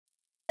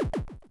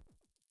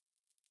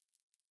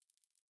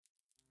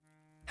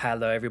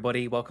Hello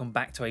everybody, welcome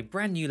back to a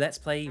brand new Let's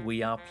Play.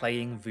 We are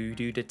playing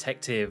Voodoo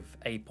Detective,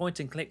 a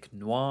point-and-click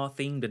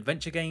noir-themed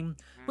adventure game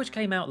which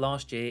came out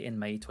last year in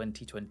May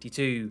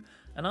 2022,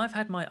 and I've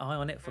had my eye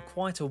on it for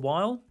quite a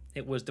while.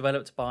 It was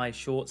developed by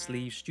Short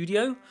Sleeve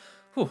Studio.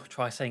 Whew,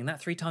 try saying that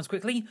 3 times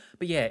quickly.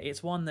 But yeah,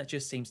 it's one that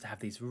just seems to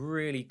have these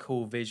really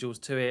cool visuals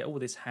to it, all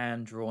this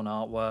hand-drawn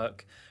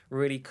artwork,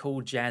 really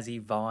cool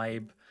jazzy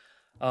vibe.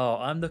 Oh,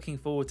 I'm looking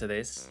forward to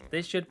this.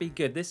 This should be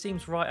good. This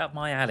seems right up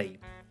my alley.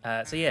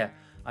 So yeah,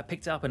 I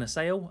picked it up in a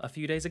sale a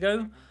few days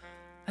ago,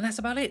 and that's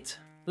about it.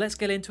 Let's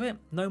get into it.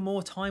 No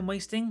more time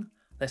wasting.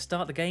 Let's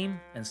start the game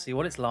and see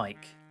what it's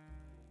like.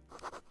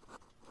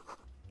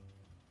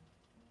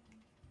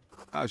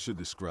 I should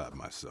describe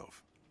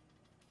myself.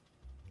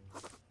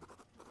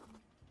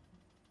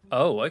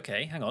 Oh,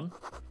 okay, hang on.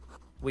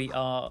 We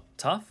are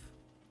tough,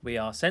 we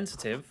are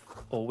sensitive,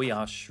 or we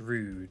are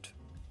shrewd.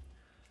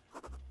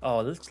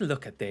 Oh, let's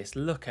look at this.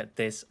 Look at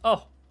this.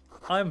 Oh,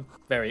 I'm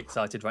very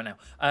excited right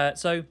now.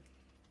 So,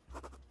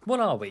 what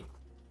are we?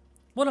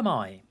 What am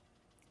I?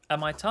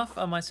 Am I tough?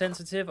 Am I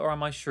sensitive? Or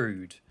am I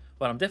shrewd?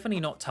 Well, I'm definitely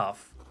not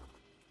tough.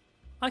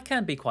 I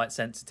can be quite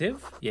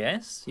sensitive.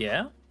 Yes,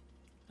 yeah.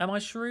 Am I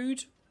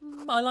shrewd?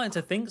 I like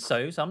to think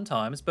so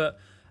sometimes, but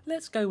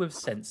let's go with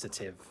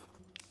sensitive.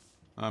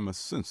 I'm a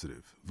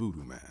sensitive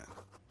voodoo man.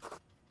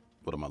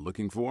 What am I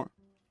looking for?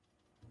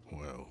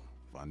 Well,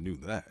 if I knew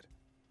that,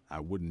 I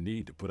wouldn't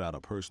need to put out a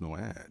personal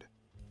ad.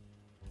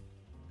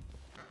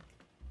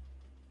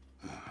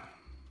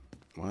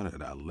 Why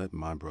did I let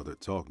my brother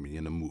talk me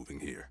into moving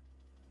here?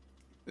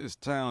 This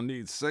town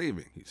needs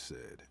saving, he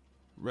said.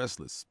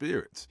 Restless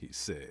spirits, he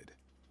said.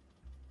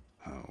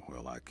 Oh,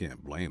 well, I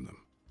can't blame them.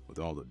 With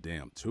all the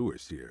damn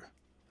tourists here,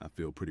 I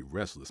feel pretty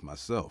restless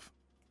myself.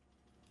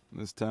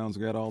 This town's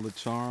got all the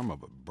charm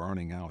of a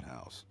burning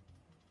outhouse.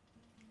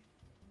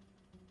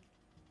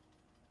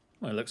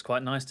 Well, it looks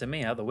quite nice to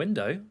me out the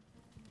window.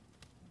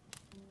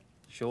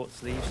 Short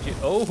sleeves.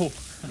 Oh,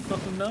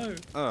 oh no.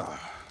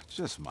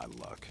 Just my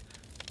luck.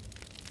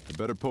 I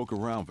better poke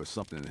around for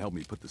something to help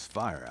me put this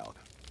fire out.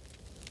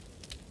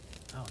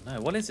 Oh no,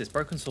 what is this?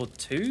 Broken Sword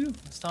 2?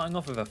 Starting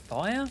off with a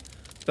fire?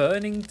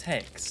 Burning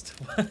text.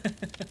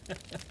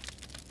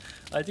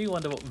 I do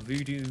wonder what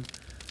voodoo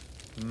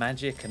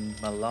magic and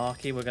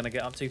malarkey we're going to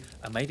get up to.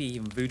 And maybe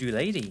even Voodoo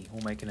Lady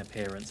will make an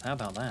appearance. How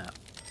about that?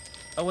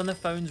 Oh, and the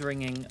phone's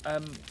ringing.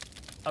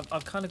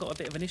 I've kind of got a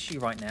bit of an issue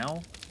right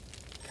now.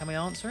 Can we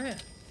answer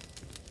it?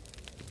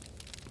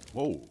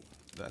 Whoa,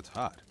 that's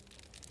hot.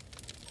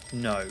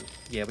 No.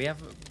 Yeah, we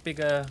have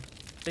bigger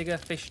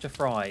fish to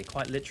fry,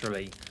 quite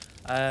literally.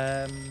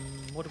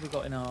 What have we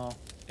got in our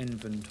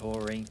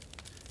inventory?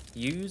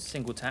 Use,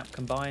 single tap,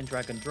 combine,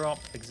 drag and drop,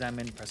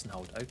 examine, press and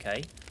hold.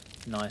 Okay,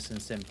 nice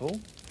and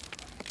simple.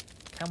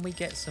 Can we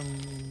get some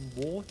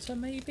water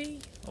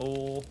maybe?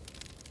 Or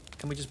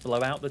can we just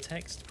blow out the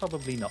text?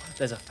 Probably not.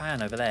 There's a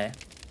fan over there.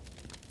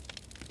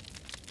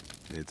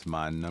 It's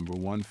my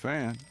 #1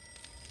 fan.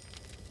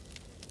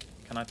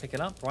 Can I pick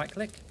it up? Right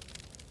click.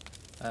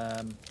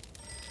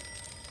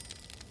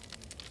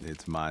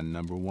 It's my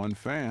 #1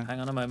 fan. Hang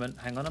on a moment.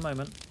 Hang on a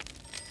moment.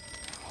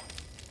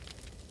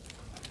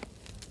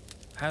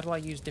 How do I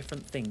use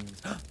different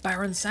things?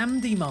 Baron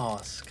Samedi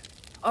mask.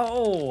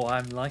 Oh,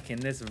 I'm liking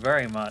this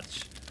very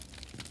much.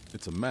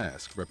 It's a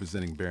mask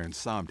representing Baron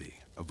Samedi,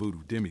 a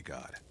voodoo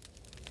demigod.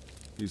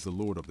 He's the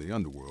lord of the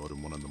underworld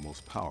and one of the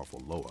most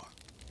powerful Loa.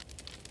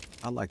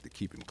 I like to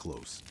keep him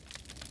close.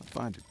 I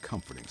find it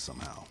comforting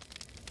somehow.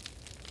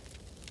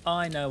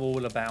 I know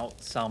all about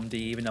Samedi,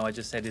 even though I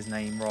just said his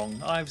name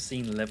wrong. I've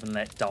seen Live and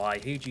Let Die.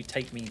 Who'd you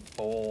take me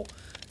for?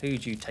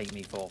 Who'd you take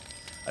me for?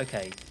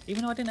 Okay,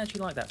 even though I didn't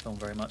actually like that film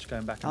very much,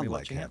 going back and rewatching it. I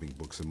like having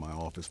books in my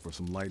office for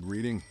some light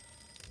reading.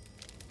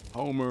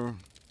 Homer,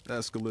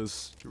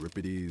 Aeschylus,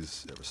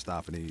 Euripides,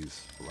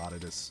 Aristophanes,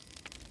 Herodotus.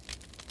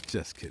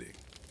 Just kidding.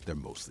 They're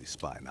mostly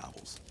spy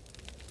novels.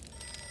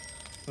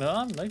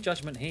 Well, no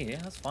judgment here.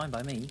 That's fine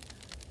by me.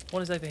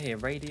 What is over here?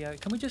 Radio.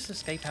 Can we just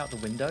escape out the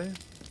window?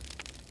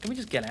 Can we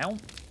just get out?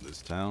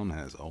 This town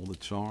has all the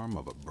charm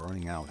of a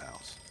burning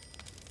outhouse.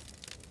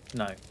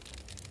 No.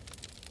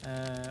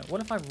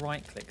 What if I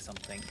right-click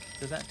something?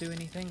 Does that do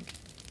anything?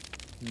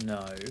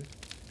 No.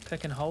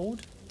 Click and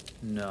hold?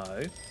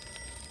 No.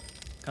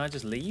 Can I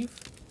just leave?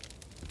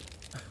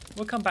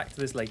 We'll come back to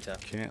this later.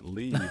 Can't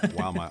leave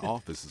while my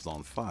office is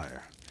on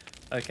fire.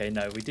 Okay,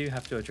 no, we do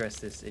have to address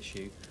this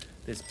issue.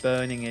 This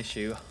burning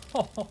issue.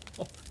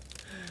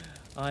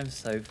 I'm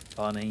so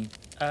funny.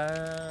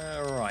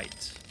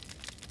 Right.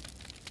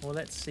 Well,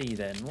 let's see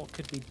then. What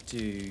could we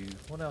do?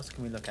 What else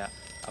can we look at?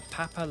 A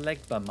Papa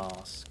Legba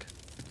mask.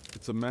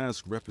 It's a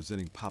mask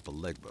representing Papa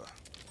Legba,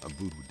 a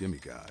voodoo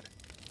demigod.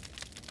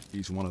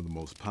 He's one of the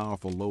most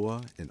powerful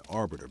Loa and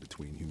arbiter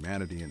between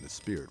humanity and the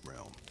spirit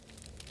realm.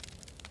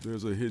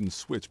 There's a hidden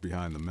switch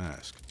behind the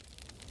mask.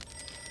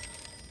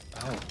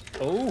 Oh.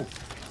 Oh.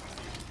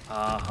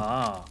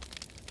 Aha.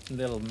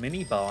 Little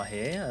mini bar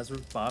here.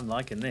 I'm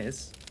liking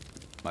this.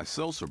 My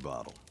seltzer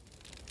bottle.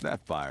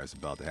 That fire's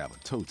about to have a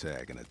toe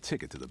tag and a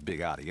ticket to the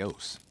big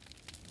adios.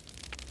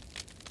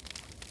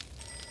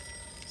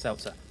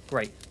 Seltzer.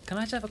 Great. Can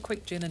I just have a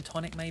quick gin and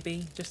tonic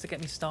maybe? Just to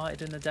get me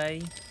started in the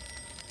day?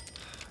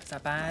 Is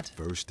that bad?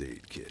 First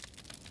aid kit.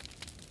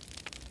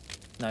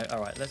 No,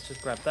 alright, let's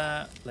just grab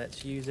that.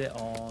 Let's use it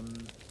on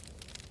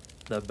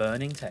the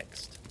burning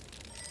text.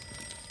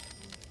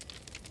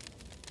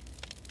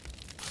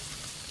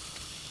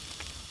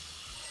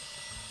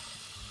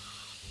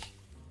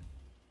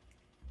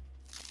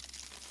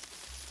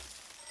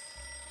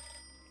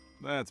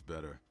 That's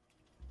better.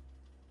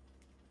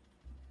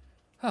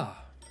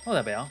 Ah, well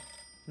there we are.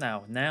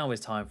 Now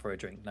is time for a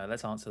drink. No,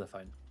 let's answer the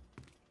phone.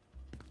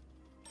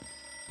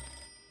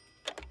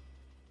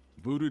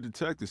 Voodoo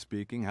Detective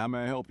speaking. How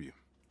may I help you?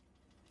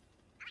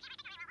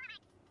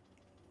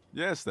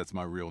 Yes, that's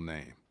my real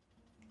name.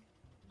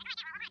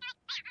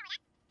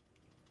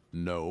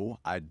 No,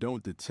 I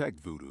don't detect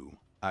voodoo.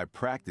 I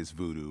practice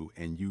voodoo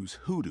and use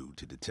hoodoo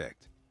to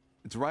detect.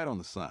 It's right on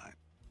the sign.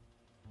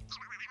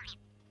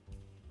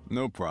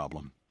 No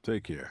problem.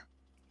 Take care.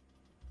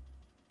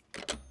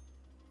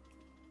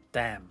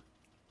 Damn.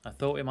 I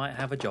thought we might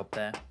have a job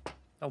there.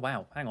 Oh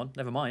wow, hang on,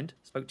 never mind.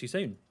 Spoke too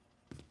soon.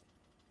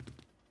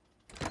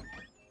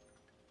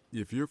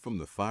 If you're from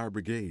the fire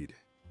brigade,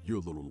 you're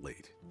a little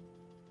late.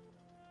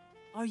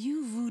 Are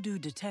you Voodoo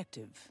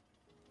Detective?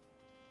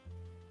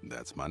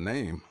 That's my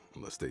name,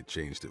 unless they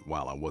changed it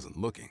while I wasn't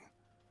looking.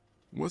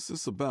 What's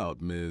this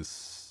about,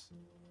 Miss...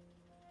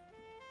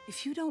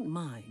 If you don't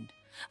mind,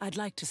 I'd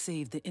like to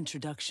save the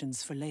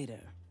introductions for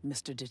later,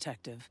 Mr.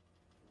 Detective.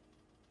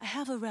 I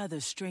have a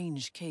rather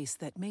strange case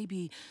that may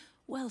be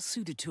well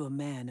suited to a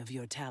man of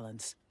your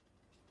talents.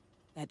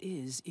 That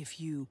is, if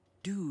you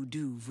do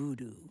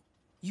voodoo.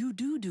 You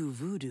do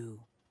voodoo,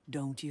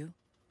 don't you?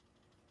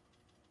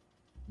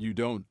 You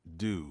don't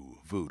do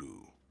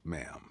voodoo,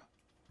 ma'am.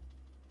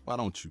 Why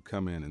don't you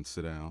come in and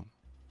sit down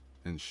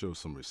and show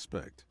some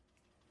respect?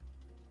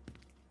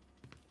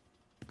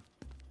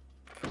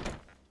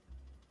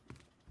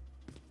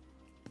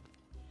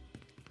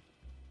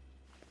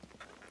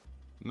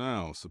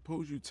 Now,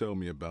 suppose you tell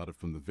me about it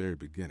from the very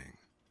beginning.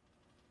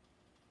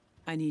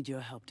 I need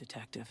your help,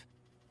 Detective.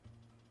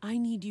 I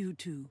need you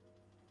to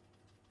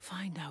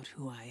find out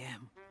who I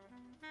am.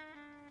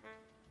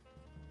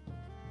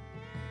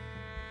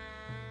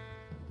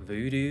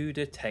 Voodoo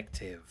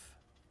Detective.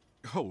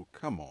 Oh,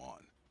 come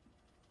on.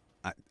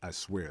 I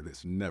swear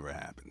this never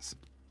happens.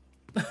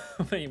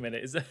 Wait a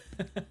minute, is that...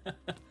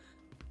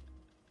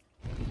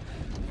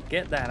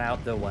 Get that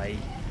out the way.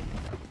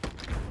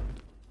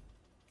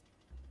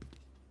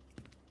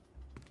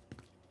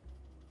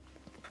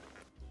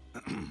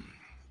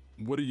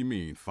 What do you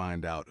mean,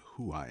 find out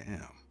who I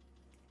am?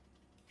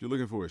 If you're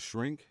looking for a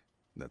shrink,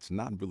 that's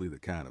not really the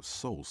kind of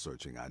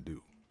soul-searching I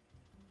do.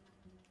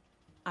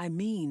 I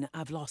mean,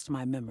 I've lost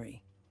my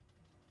memory.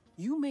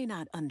 You may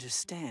not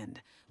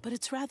understand, but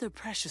it's rather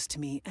precious to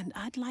me, and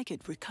I'd like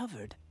it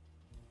recovered.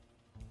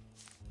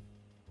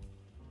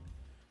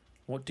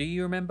 What do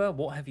you remember?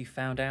 What have you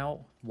found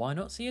out? Why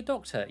not see a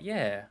doctor?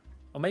 Yeah.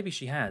 Or maybe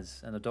she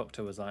has, and the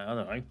doctor was like, I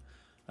don't know.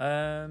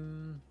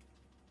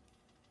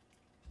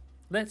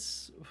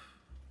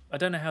 I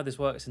don't know how this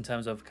works in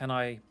terms of, can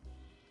I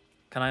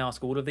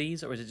ask all of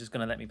these, or is it just going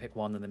to let me pick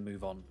one and then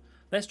move on?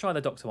 Let's try the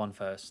doctor one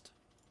first.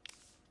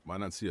 Why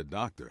not see a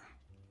doctor?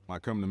 Why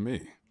come to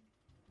me?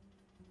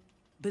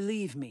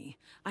 Believe me,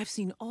 I've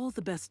seen all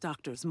the best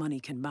doctors money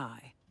can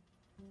buy.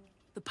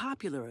 The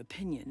popular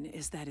opinion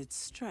is that it's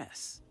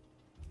stress.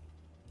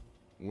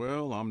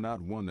 Well, I'm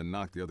not one to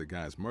knock the other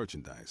guy's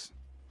merchandise,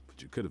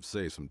 but you could have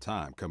saved some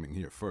time coming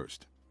here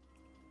first.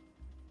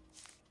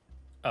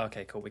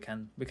 Okay, cool. We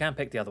can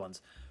pick the other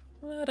ones.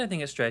 Well, I don't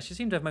think it's stress. You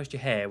seem to have most of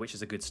your hair, which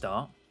is a good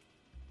start.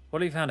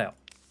 What have you found out?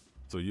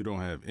 So you don't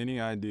have any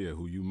idea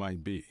who you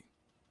might be?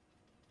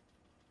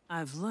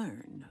 I've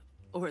learned,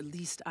 or at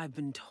least I've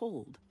been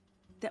told,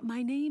 that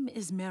my name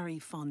is Mary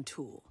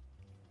Fontoul.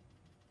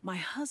 My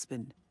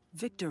husband,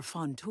 Victor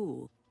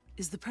Fontoul,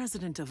 is the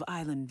president of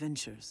Island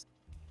Ventures.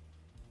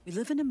 We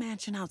live in a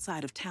mansion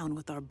outside of town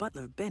with our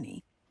butler,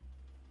 Benny.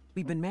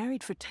 We've been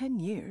married for 10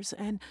 years,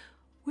 and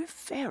we're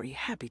very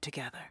happy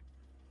together.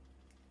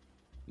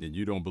 And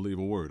you don't believe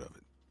a word of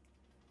it?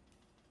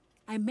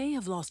 I may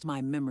have lost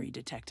my memory,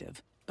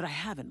 Detective, but I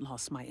haven't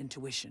lost my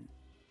intuition.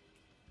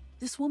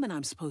 This woman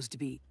I'm supposed to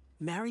be,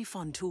 Mary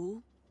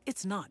Fontoul,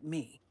 it's not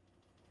me.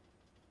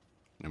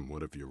 And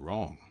what if you're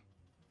wrong?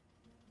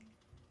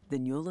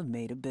 Then you'll have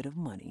made a bit of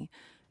money,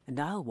 and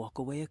I'll walk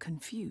away a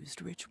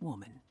confused rich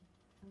woman.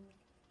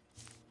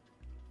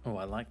 Oh,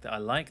 I like that. I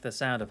like the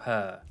sound of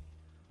her.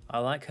 I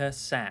like her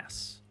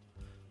sass.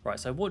 Right,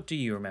 so what do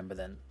you remember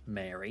then,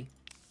 Mary?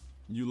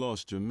 You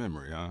lost your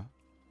memory, huh?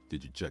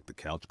 Did you check the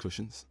couch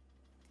cushions?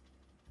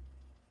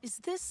 Is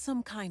this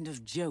some kind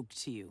of joke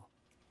to you?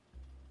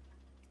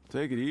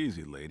 Take it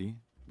easy, lady.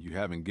 You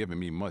haven't given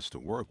me much to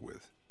work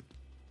with.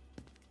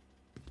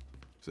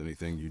 Is there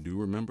anything you do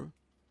remember?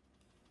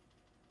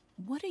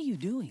 What are you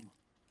doing?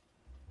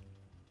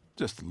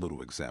 Just a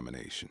little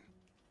examination.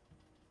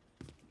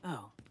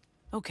 Oh,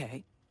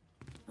 okay.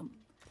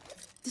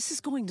 This is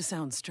going to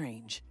sound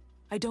strange.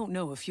 I don't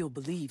know if you'll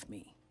believe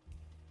me.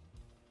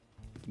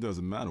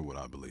 Doesn't matter what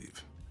I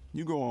believe.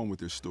 You go on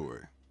with your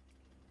story.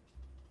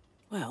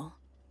 Well,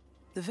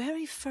 the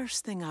very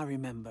first thing I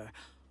remember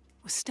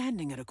was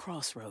standing at a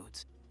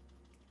crossroads.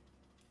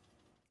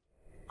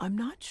 I'm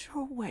not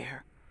sure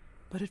where,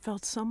 but it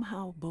felt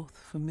somehow both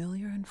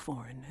familiar and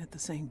foreign at the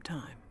same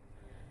time.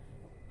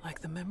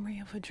 Like the memory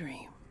of a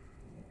dream.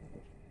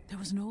 There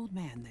was an old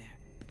man there.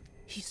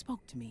 He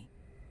spoke to me.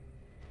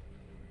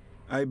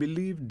 I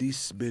believe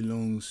this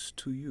belongs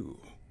to you.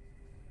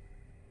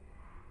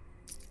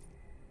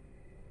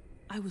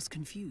 I was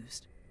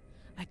confused.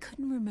 I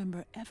couldn't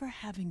remember ever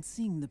having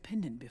seen the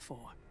pendant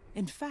before.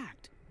 In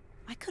fact,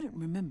 I couldn't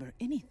remember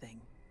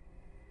anything.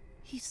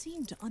 He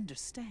seemed to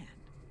understand.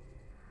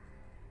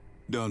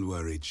 Don't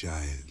worry,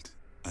 child.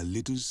 A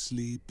little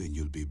sleep and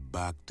you'll be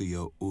back to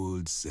your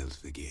old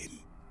self again.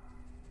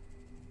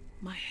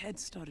 My head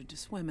started to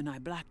swim and I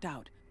blacked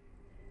out.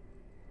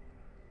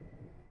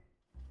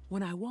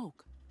 When I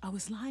woke, I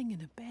was lying in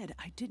a bed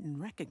I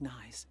didn't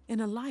recognize, in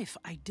a life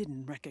I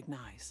didn't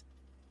recognize.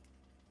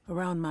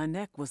 Around my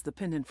neck was the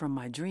pendant from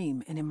my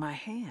dream, and in my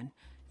hand,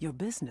 your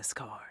business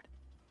card.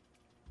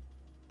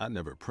 I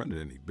never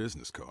printed any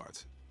business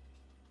cards.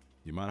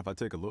 You mind if I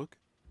take a look?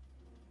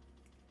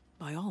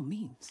 By all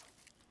means.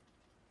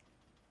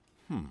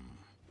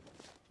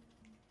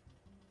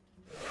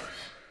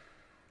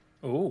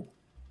 Oh.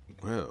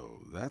 Well,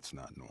 that's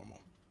not normal.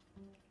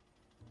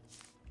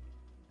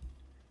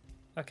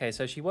 Okay,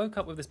 so she woke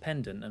up with this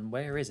pendant, and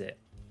where is it?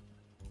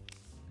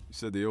 You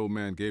said the old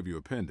man gave you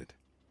a pendant.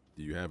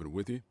 Do you have it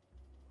with you?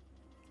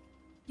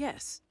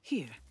 Yes,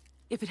 here.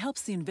 If it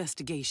helps the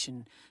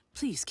investigation,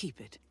 please keep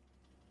it.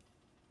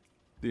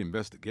 The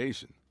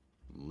investigation?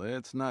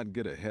 Let's not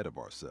get ahead of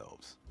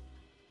ourselves.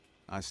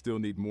 I still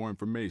need more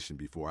information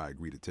before I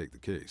agree to take the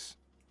case.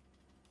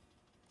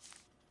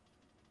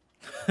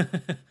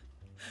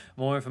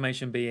 More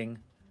information being,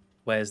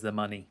 where's the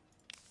money?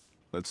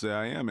 Let's say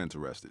I am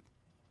interested.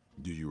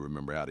 Do you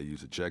remember how to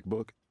use a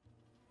checkbook?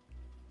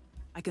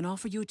 I can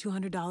offer you a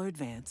 $200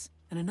 advance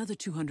and another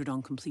 $200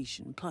 on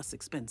completion, plus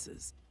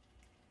expenses.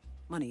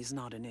 Money's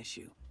not an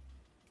issue.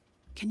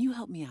 Can you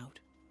help me out?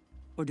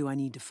 Or do I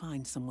need to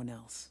find someone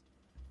else?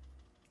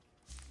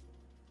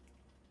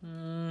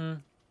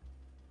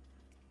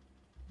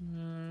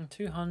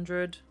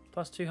 200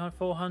 plus 200,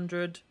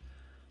 400.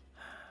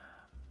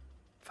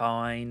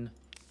 Fine.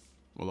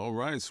 Well, all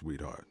right,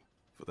 sweetheart.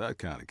 For that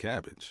kind of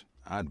cabbage,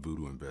 I'd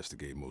voodoo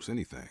investigate most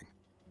anything.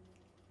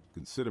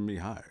 Consider me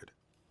hired.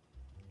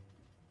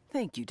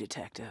 Thank you,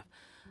 Detective.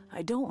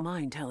 I don't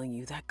mind telling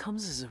you that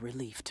comes as a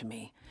relief to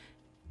me.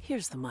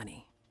 Here's the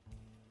money.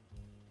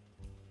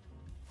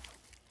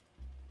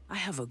 I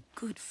have a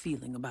good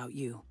feeling about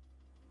you.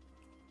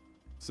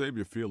 Save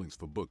your feelings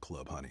for book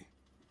club, honey.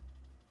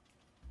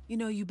 You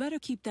know, you better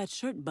keep that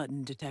shirt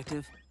buttoned,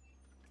 Detective.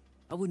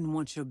 I wouldn't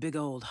want your big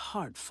old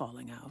heart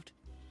falling out.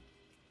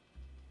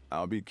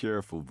 I'll be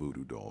careful,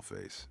 Voodoo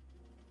Dollface.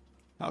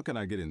 How can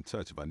I get in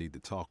touch if I need to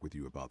talk with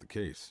you about the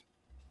case?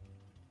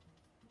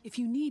 If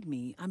you need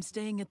me, I'm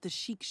staying at the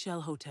Chic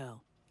Shell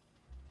Hotel.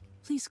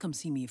 Please come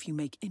see me if you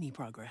make any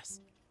progress.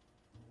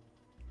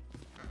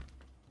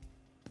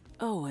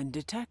 Oh, and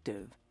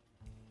Detective.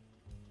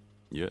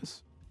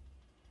 Yes?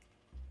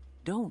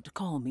 Don't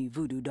call me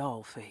Voodoo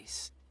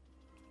Dollface.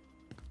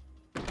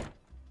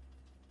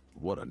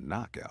 What a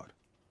knockout.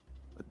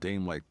 A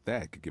dame like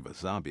that could give a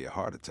zombie a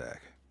heart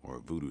attack, or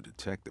a voodoo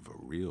detective a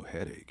real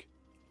headache.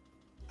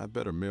 I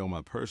better mail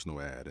my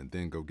personal ad and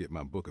then go get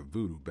my book of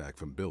voodoo back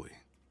from Billy.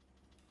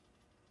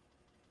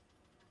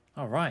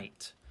 All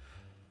right.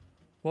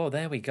 Well,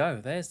 there we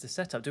go. There's the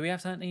setup. Do we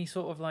have any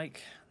sort of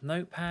like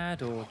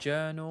notepad or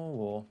journal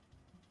or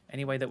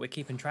any way that we're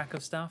keeping track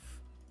of stuff?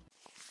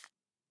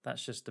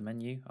 That's just the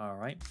menu. All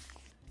right.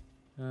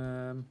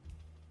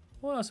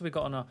 What else have we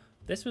got on our?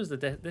 This was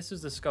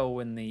the skull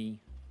in the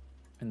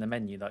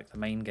menu, like the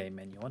main game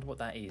menu. I wonder what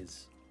that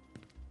is.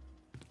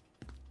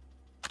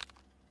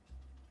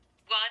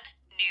 One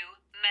new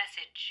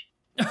message.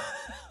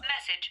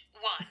 Message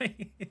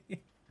 1.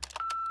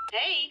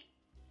 Hey,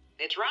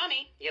 it's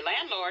Ronnie, your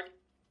landlord.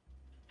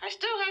 I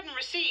still hadn't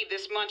received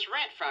this month's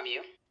rent from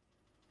you.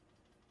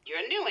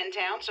 You're new in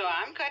town, so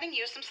I'm cutting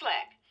you some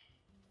slack.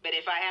 But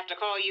if I have to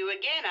call you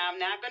again, I'm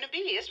not going to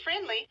be as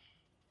friendly.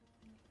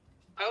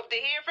 Hope to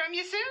hear from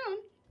you soon.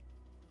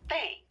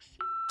 Thanks.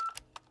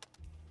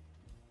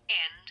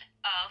 End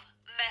of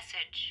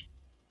message.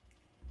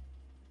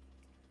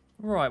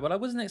 Right, well, I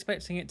wasn't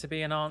expecting it to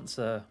be an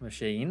answer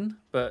machine,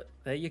 but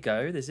there you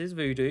go. This is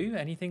Voodoo.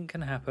 Anything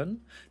can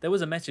happen. There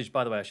was a message,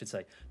 by the way, I should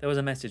say. There was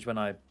a message when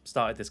I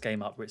started this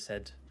game up where it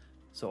said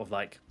sort of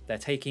like they're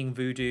taking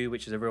voodoo,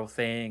 which is a real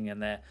thing,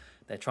 and they're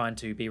trying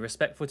to be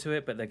respectful to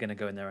it, but they're going to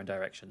go in their own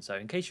direction. So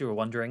in case you were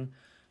wondering,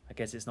 I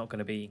guess it's not going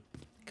to be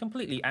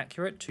completely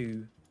accurate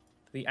to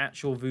the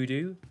actual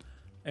voodoo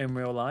in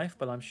real life,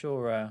 but I'm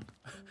sure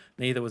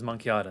neither was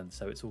Monkey Island,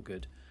 so it's all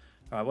good.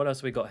 All right, what else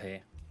have we got here?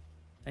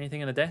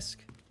 Anything in the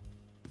desk?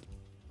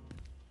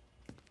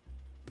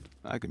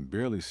 I can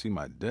barely see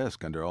my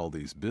desk under all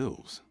these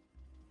bills.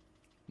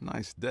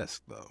 Nice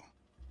desk, though.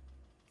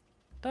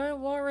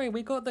 Don't worry,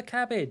 we got the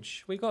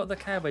cabbage. We got the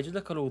cabbage.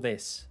 Look at all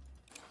this.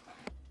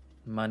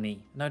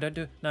 Money. No, don't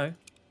do... No.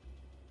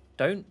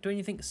 Don't do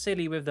anything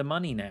silly with the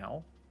money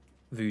now.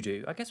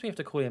 Voodoo. I guess we have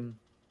to call him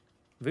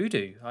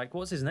Voodoo. Like,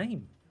 what's his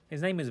name?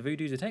 His name is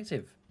Voodoo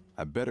Detective.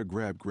 I better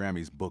grab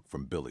Grammy's book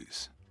from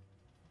Billy's.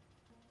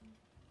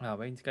 Oh,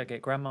 we need to go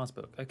get Grandma's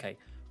book. Okay.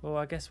 Well,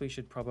 I guess we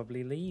should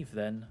probably leave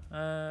then.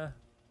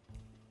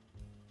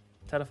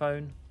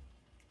 Telephone.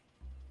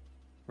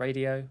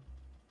 Radio.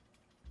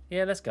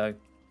 Yeah, let's go.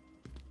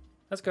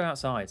 Let's go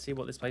outside, see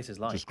what this place is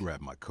like. Just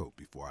grab my coat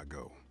before I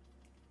go.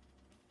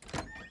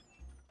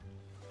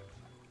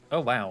 Oh,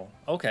 wow.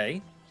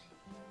 Okay.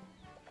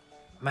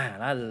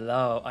 Man,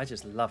 I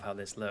just love how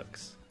this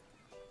looks.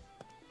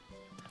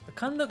 It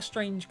kind of looks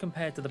strange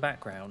compared to the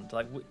background.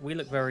 Like, we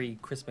look very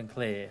crisp and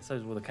clear, so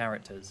do all the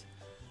characters.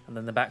 And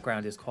then the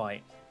background is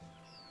quite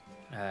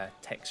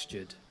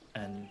textured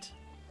and...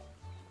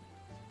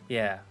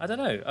 Yeah, I don't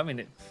know. I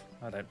mean,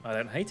 I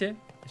don't hate it.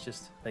 It's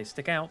just, they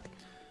stick out.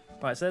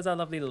 Right, so there's our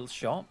lovely little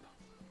shop.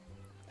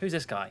 Who's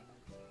this guy?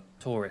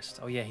 Tourist.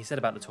 Oh yeah, he said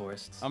about the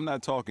tourists. I'm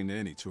not talking to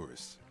any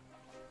tourists.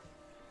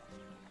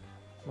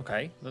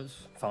 Okay, that's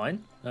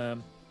fine.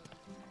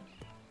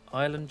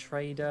 Island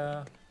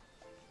trader.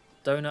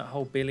 Donut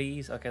hole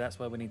Billy's. Okay, that's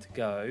where we need to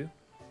go.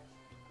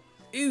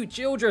 Ew,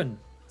 children!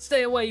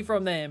 Stay away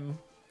from them!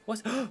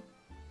 What's...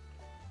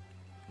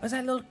 Has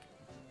that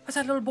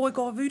little boy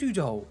got a voodoo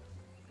doll?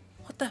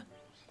 What the...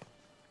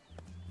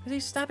 Is he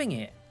stabbing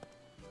it?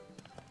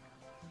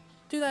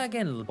 Do that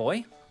again, little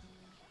boy.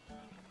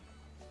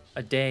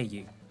 I dare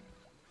you.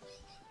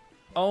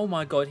 Oh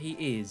my god, he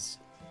is.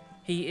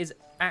 He is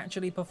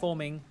actually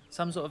performing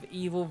some sort of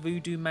evil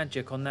voodoo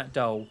magic on that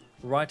doll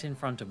right in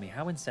front of me.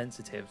 How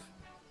insensitive.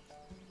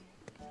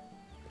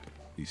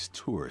 These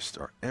tourists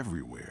are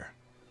everywhere.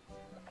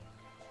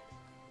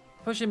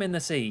 Push him in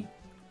the sea.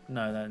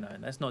 No, no, no.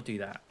 Let's not do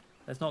that.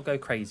 Let's not go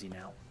crazy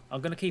now.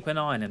 I'm going to keep an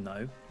eye on him,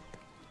 though.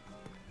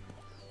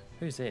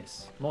 Who's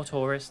this? More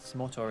tourists,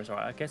 more tourists. All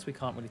right, I guess we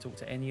can't really talk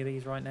to any of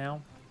these right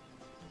now.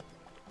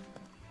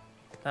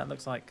 That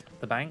looks like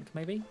the bank,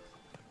 maybe?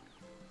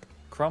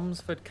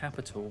 Crumsford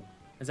Capital.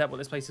 Is that what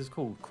this place is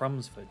called?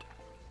 Crumsford.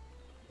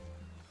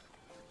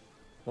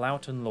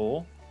 Loughton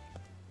Law.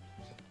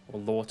 Or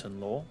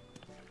Lawton Law.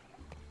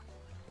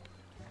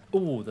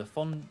 Oh, the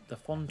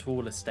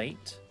Fontoul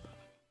Estate.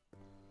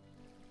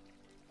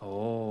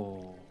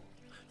 Oh.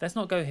 Let's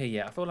not go here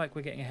yet. I feel like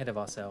we're getting ahead of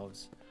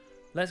ourselves.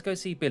 Let's go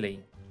see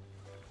Billy.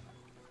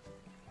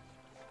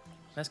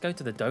 Let's go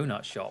to the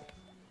donut shop.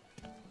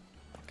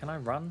 Can I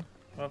run?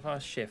 What if I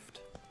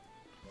shift?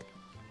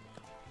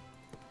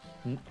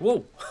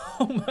 Whoa!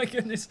 Oh my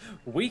goodness!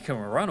 We can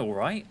run all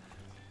right.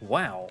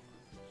 Wow.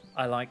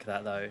 I like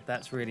that though.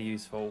 That's really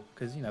useful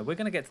because, you know, we're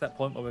going to get to that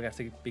point where we're going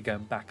to have to be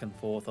going back and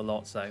forth a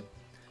lot. So,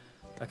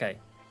 okay.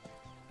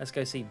 Let's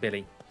go see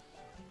Billy.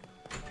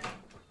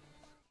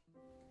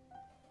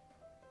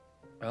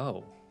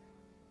 Oh.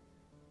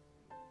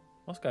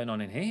 What's going on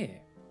in here?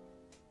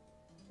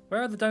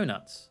 Where are the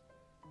donuts?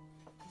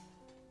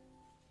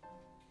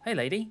 Hey,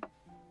 lady.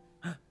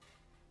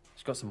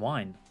 She's got some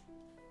wine.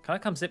 Can I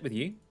come sit with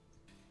you?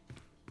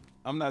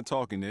 I'm not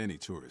talking to any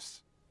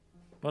tourists.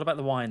 What about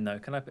the wine, though?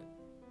 Can I...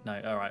 No,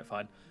 alright,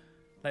 fine.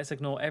 Let's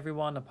ignore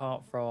everyone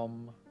apart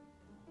from...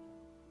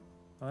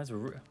 Oh, there's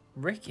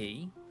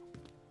Ricky.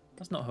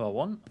 That's not who I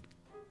want.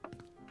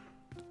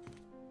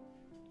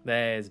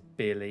 There's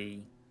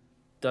Billy.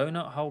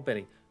 Donut hole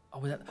Billy.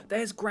 Oh,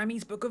 there's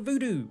Grammy's Book of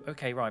Voodoo.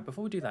 Okay, right,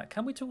 before we do that,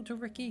 can we talk to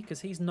Ricky?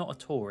 Because he's not a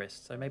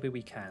tourist, so maybe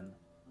we can.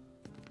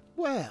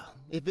 Well,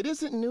 if it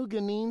isn't New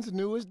Ginin's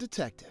newest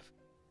detective,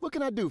 what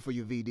can I do for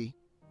you, VD?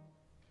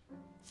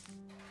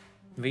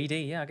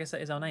 VD, yeah, I guess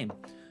that is our name.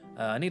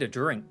 I need a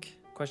drink.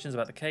 Questions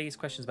about the case,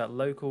 questions about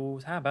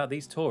locals. How about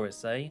these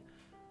tourists, eh?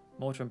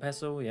 Mortar and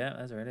pestle,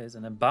 yeah, there it is.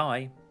 And then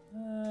bye.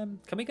 Can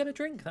we get a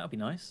drink? That would be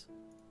nice.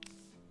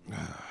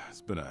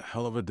 It's been a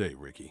hell of a day,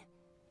 Ricky.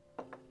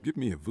 Give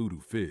me a voodoo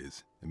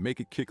fizz and make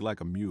it kick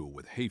like a mule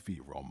with hay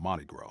fever on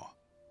Mardi Gras.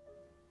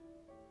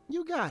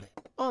 You got it.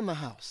 On the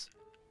house.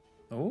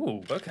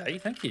 Oh, okay,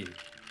 thank you.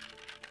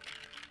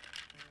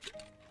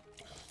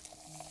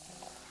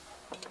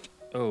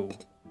 Oh.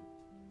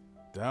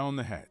 Down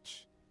the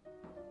hatch.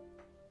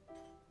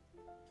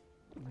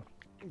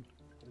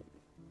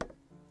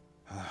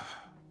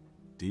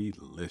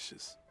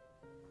 Delicious.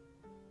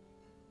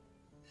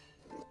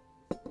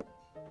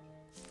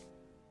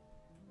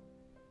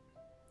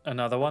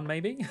 Another one,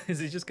 maybe? Is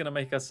he just going to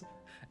make us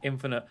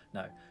infinite?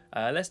 No.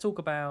 Let's talk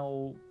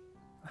about...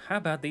 How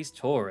about these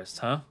tourists,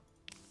 huh?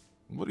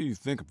 What do you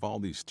think of all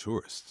these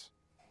tourists?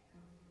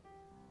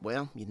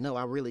 Well, you know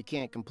I really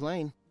can't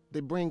complain.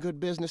 They bring good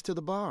business to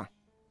the bar.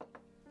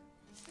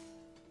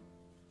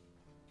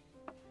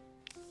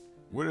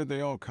 Where did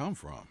they all come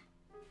from?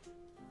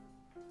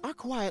 Our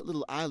quiet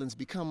little island's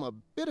become a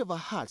bit of a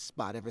hot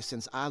spot ever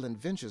since Island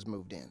Ventures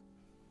moved in.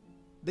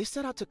 They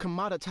set out to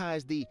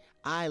commoditize the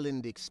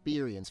island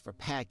experience for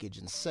package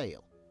and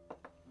sale.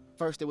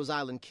 First it was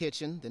Island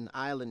Kitchen, then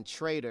Island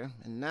Trader,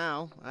 and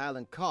now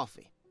Island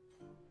Coffee.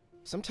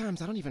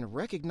 Sometimes I don't even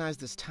recognize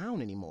this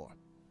town anymore.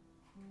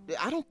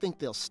 I don't think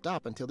they'll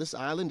stop until this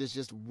island is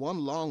just one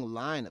long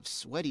line of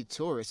sweaty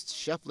tourists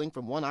shuffling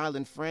from one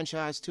island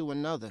franchise to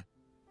another.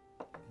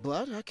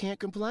 But I can't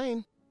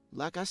complain.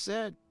 Like I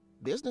said,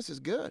 business is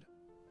good.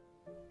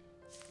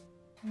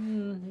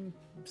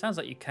 Sounds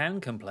like you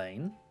can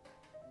complain.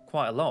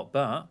 Quite a lot,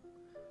 but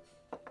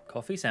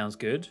coffee sounds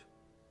good.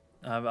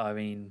 I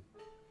mean,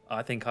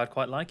 I think I'd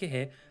quite like it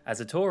here.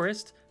 As a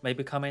tourist,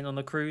 maybe come in on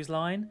the cruise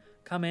line,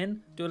 come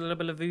in, do a little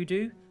bit of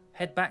voodoo,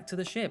 head back to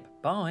the ship.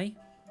 Bye.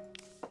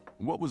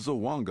 What was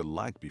Zawanga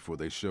like before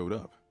they showed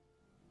up?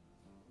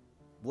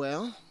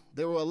 Well,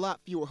 there were a lot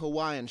fewer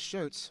Hawaiian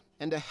shirts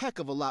and a heck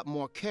of a lot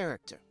more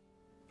character.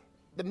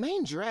 The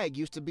main drag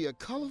used to be a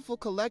colorful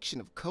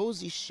collection of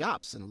cozy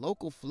shops and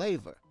local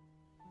flavor.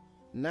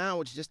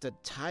 Now it's just a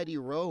tidy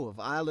row of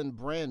island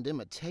brand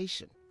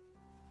imitation.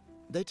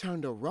 They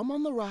turned a rum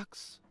on the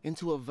rocks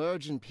into a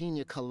virgin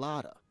pina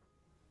colada.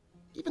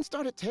 Even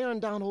started tearing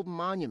down old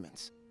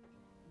monuments.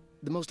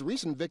 The most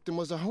recent victim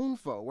was a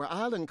honfo where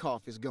island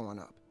coffee is going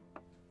up.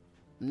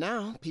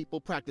 Now,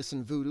 people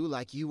practicing voodoo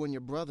like you and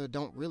your brother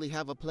don't really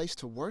have a place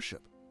to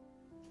worship.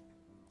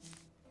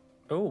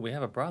 Oh, we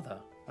have a brother.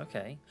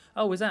 Okay.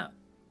 Oh, is that...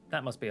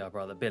 That must be our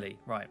brother, Billy.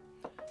 Right.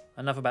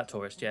 Enough about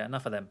tourists. Yeah,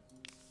 enough of them.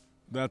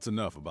 That's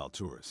enough about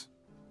tourists.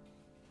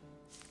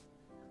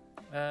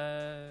 Do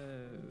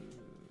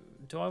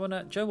I want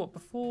to... Joe, what,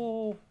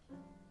 before...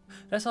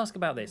 Let's ask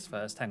about this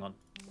first. Hang on.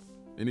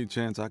 Any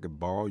chance I could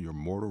borrow your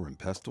mortar and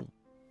pestle?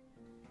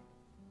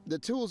 The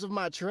tools of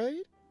my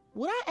trade?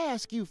 Would I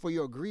ask you for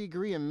your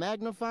gree-gree and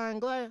magnifying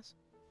glass?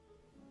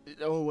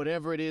 Or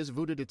whatever it is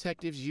voodoo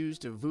detectives use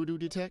to voodoo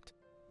detect?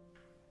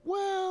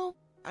 Well,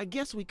 I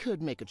guess we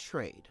could make a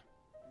trade.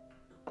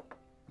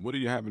 What do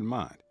you have in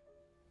mind?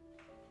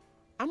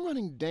 I'm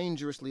running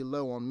dangerously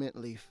low on mint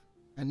leaf.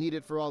 I need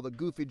it for all the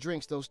goofy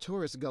drinks those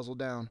tourists guzzle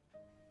down.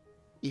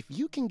 If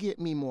you can get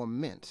me more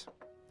mint,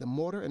 the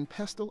mortar and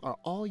pestle are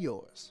all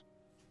yours.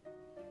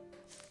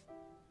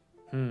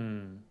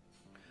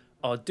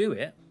 I'll do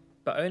it,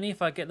 but only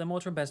if I get the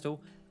mortar and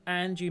pestle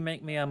and you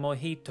make me a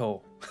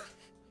mojito.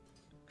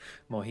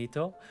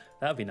 Mojito?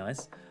 That would be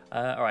nice.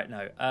 All right,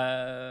 no.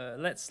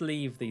 Let's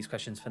leave these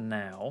questions for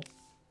now.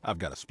 I've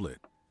got a split.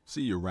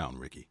 See you around,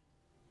 Ricky.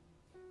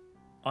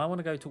 I want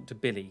to go talk to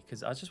Billy,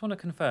 because I just want to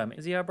confirm.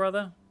 Is he our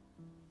brother?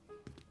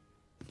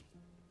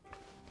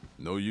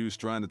 No use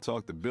trying to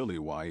talk to Billy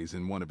while he's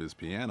in one of his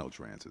piano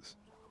trances.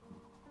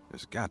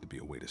 There's got to be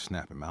a way to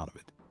snap him out of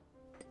it.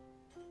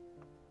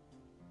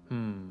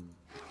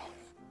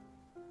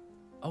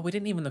 Oh, we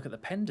didn't even look at the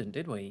pendant,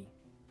 did we?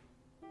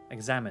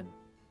 Examine.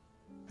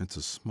 It's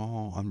a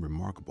small,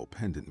 unremarkable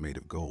pendant made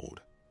of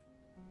gold.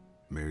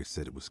 Mary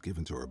said it was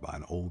given to her by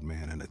an old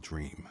man in a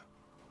dream.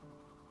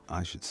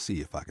 I should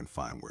see if I can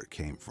find where it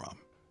came from.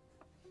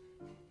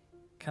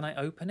 Can I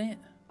open it?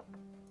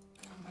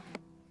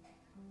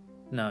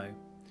 No.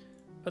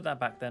 Put that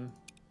back then.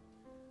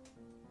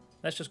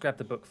 Let's just grab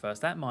the book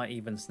first. That might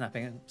even snap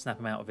him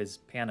out of his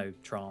piano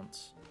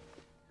trance.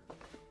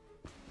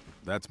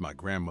 That's my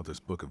grandmother's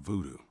book of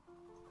voodoo.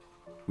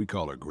 We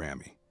call her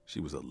Grammy. She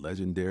was a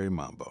legendary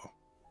mambo.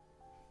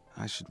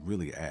 I should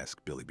really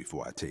ask Billy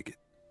before I take it.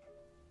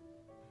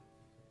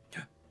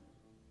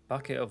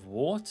 Bucket of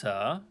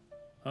water?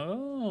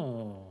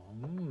 Oh,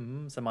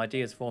 some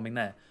ideas forming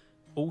there.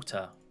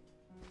 Altar.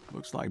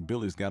 Looks like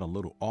Billy's got a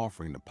little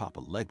offering to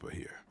Papa Legba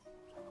here.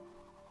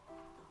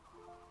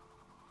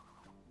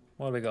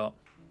 What do we got?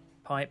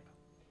 Pipe.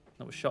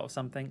 Little shot of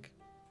something.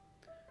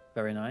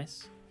 Very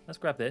nice. Let's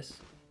grab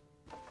this.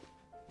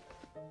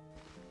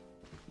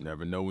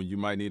 Never know when you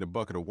might need a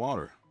bucket of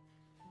water.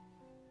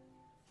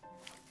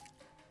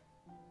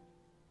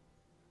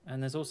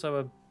 And there's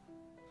also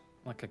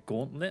like a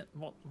gauntlet.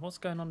 What's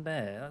going on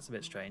there? That's a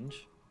bit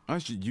strange. I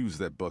should use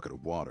that bucket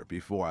of water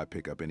before I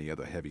pick up any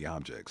other heavy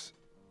objects.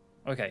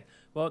 Okay,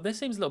 well, this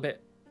seems a little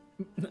bit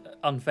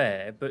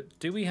unfair, but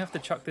do we have to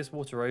chuck this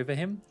water over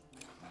him?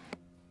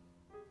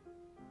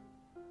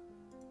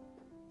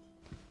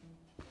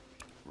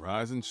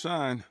 Rise and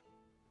shine.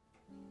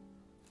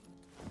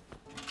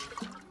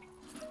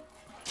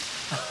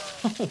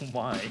 Oh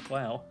my,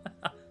 wow.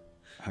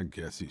 I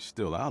guess he's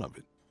still out of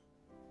it.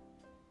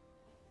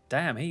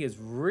 Damn, he is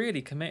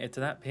really committed to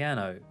that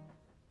piano.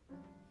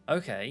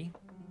 Okay,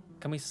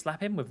 can we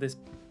slap him with this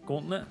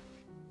gauntlet?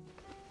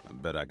 I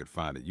bet I could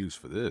find a use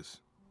for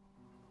this.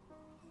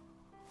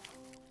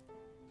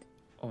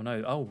 Oh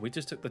no, oh, we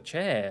just took the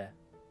chair.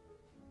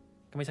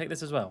 Can we take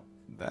this as well?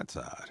 That's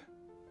odd.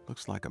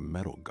 Looks like a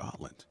metal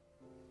gauntlet.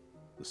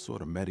 The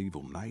sort of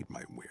medieval knight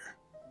might wear.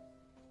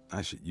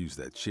 I should use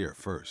that chair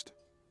first.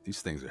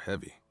 These things are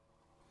heavy.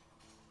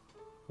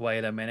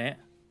 Wait a minute.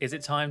 Is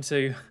it time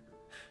to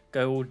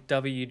go all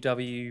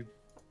WWE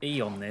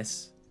on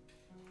this?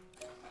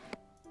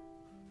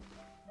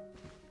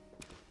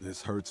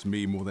 This hurts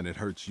me more than it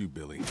hurts you,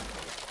 Billy.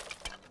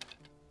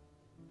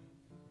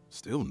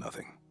 Still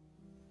nothing.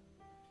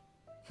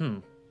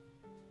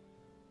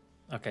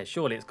 Okay,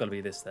 surely it's got to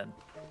be this then.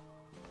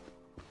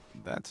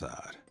 That's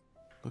odd.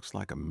 Looks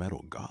like a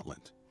metal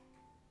gauntlet.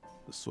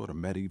 The sort of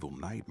medieval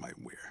knight might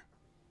wear.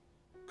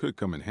 Could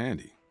come in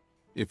handy,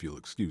 if you'll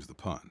excuse the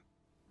pun.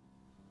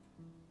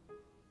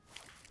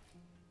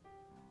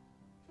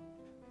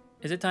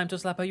 Is it time to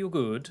slap her you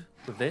good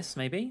with this,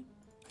 maybe?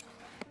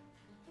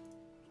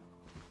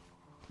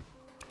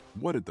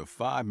 What did the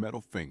 5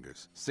 metal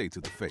fingers say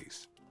to the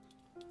face?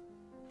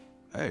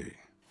 Hey,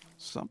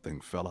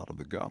 something fell out of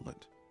the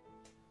gauntlet.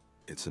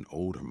 It's an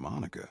old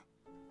harmonica,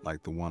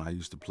 like the one I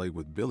used to play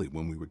with Billy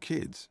when we were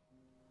kids.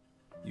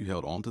 You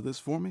held on to this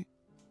for me?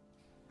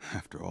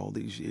 After all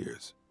these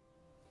years.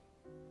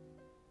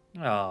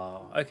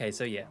 Oh, okay,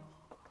 so yeah.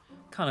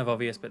 Kind of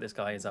obvious, but this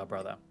guy is our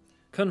brother.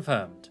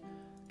 Confirmed.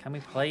 Can we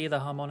play the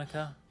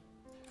harmonica?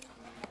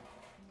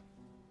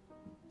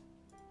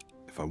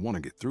 If I want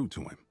to get through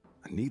to him,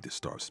 I need to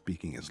start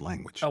speaking his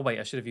language. Oh, wait,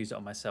 I should have used it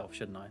on myself,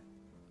 shouldn't I?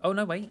 Oh,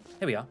 no, wait.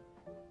 Here we are.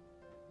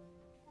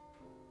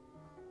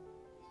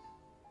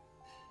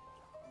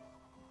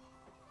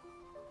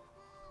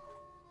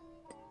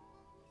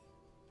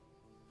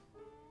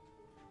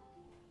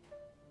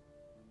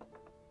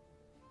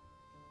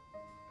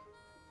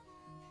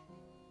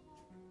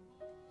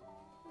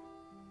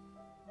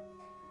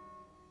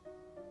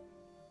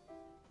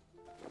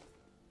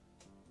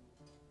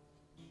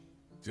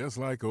 Just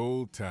like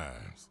old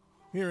times.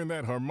 Hearing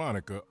that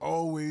harmonica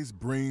always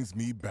brings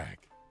me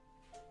back.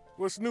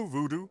 What's new,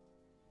 Voodoo?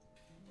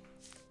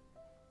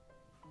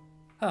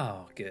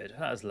 Oh, good.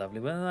 That was lovely.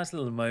 Well, a nice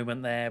little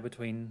moment there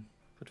between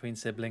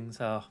siblings.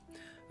 Oh.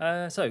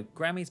 So,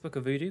 Grammy's Book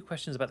of Voodoo.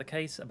 Questions about the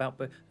case.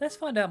 Let's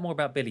find out more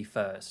about Billy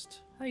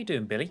first. How you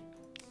doing, Billy?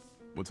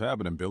 What's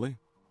happening, Billy?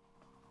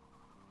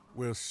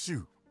 Well,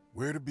 shoot.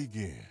 Where to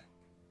begin?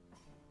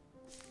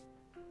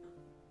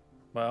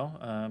 Well,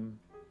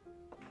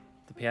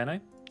 the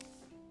piano?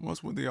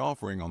 What's with the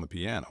offering on the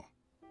piano?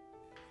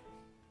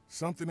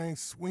 Something ain't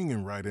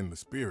swinging right in the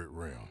spirit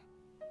realm.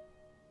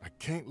 I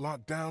can't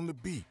lock down the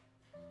beat.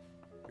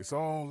 It's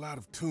all out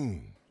of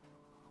tune.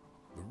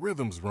 The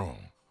rhythm's wrong.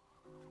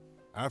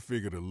 I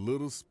figured a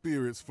little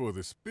spirits for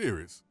the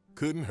spirits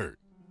couldn't hurt.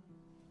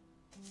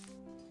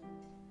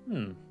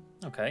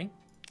 Okay.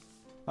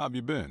 How've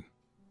you been?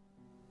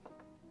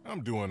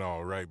 I'm doing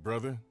all right,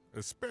 brother,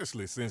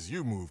 especially since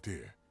you moved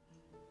here.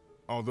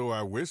 Although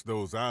I wish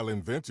those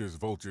Island Ventures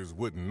vultures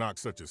wouldn't knock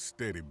such a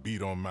steady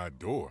beat on my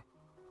door.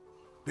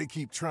 They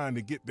keep trying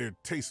to get their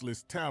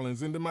tasteless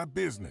talons into my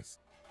business.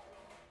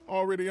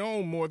 Already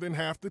own more than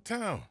half the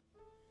town.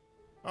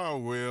 Oh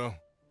well,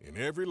 in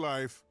every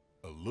life,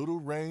 a little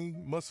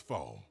rain must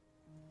fall.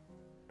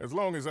 As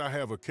long as I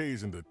have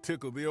occasion to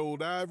tickle the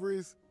old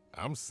ivories,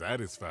 I'm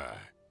satisfied.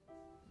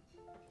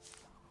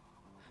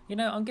 You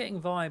know, I'm getting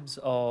vibes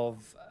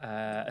of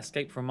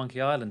Escape from Monkey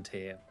Island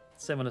here.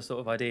 Similar sort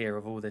of idea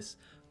of all this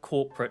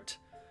corporate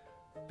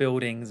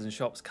buildings and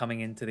shops coming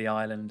into the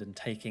island and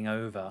taking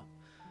over.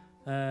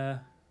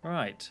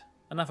 Right.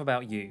 Enough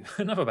about you.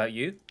 Enough about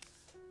you.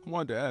 I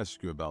wanted to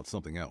ask you about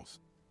something else.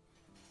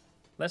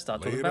 Let's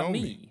start Lay talking it about on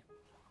me.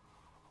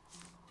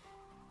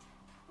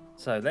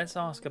 So let's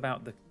ask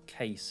about the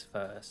case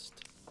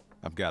first.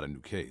 I've got a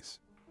new case.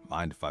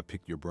 Mind if I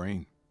pick your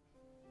brain?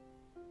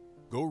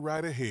 Go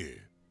right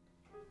ahead.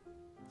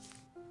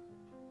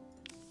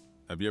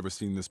 Have you ever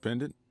seen this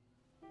pendant?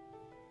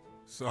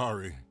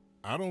 Sorry,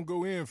 I don't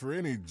go in for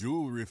any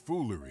jewelry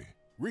foolery.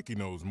 Ricky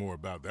knows more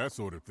about that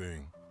sort of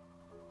thing.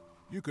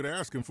 You could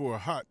ask him for a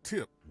hot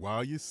tip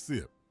while you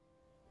sip.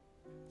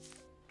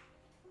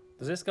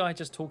 Does this guy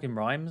just talk in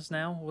rhymes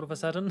now, all of a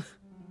sudden?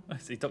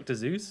 Is he Dr.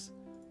 Zeus?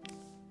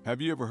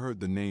 Have you ever heard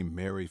the name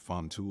Mary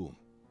Fontoul?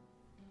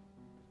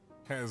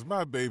 Has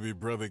my baby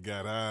brother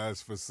got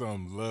eyes for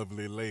some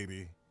lovely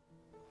lady?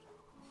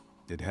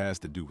 It has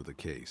to do with the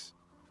case.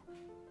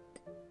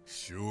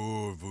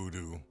 Sure,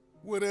 Voodoo.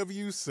 Whatever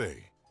you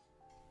say.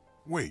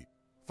 Wait,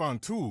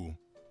 Fontoul?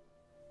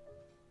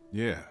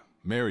 Yeah,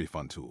 Mary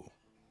Fontoul.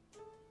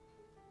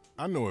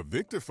 I know a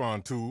Victor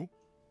Fontoul.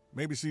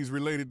 Maybe she's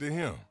related to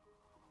him.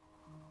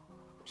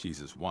 She's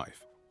his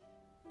wife.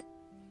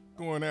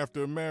 Going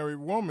after a married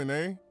woman,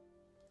 eh?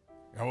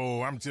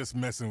 Oh, I'm just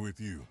messing with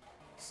you.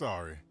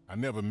 Sorry, I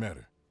never met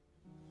her.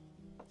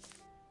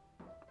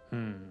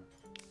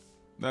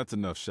 That's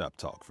enough shop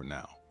talk for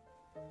now.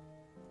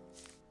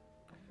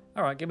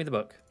 All right, give me the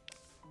book.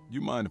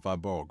 You mind if I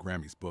borrow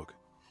Grammy's book?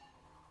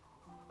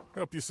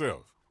 Help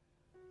yourself.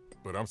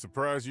 But I'm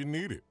surprised you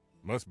need it.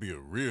 Must be a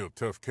real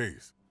tough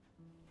case.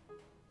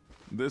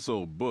 This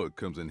old book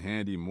comes in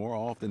handy more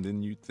often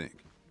than you'd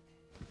think.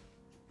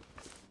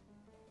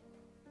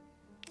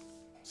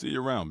 See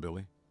you around,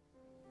 Billy.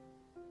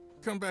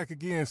 Come back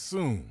again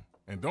soon.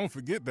 And don't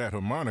forget that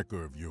harmonica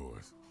of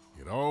yours.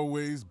 It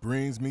always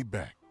brings me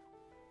back.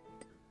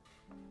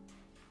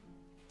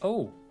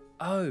 Oh.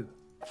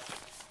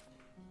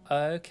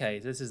 Okay,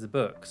 this is the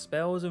book.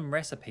 Spells and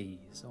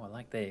recipes. Oh, I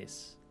like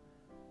this.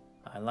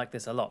 I like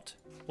this a lot.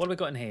 What have we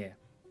got in here?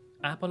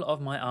 Apple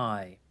of my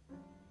eye.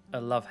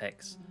 A love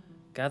hex.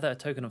 Gather a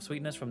token of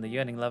sweetness from the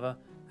yearning lover.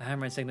 A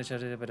hammer and signature.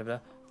 Blah, blah, blah.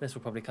 This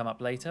will probably come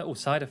up later. Oh,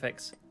 side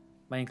effects.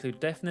 May include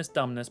deafness,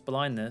 dumbness,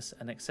 blindness,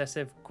 and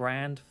excessive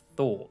grand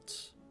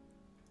thoughts.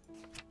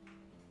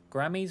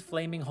 Grammy's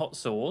flaming hot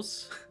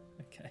sauce.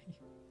 Okay.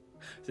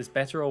 Is this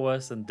better or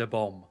worse than Da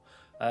Bomb?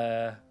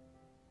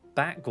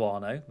 Bat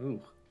guano.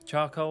 Ooh.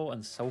 Charcoal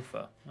and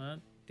sulfur.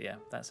 Yeah,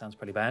 that sounds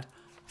pretty bad.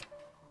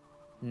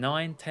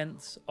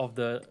 9/10 of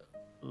the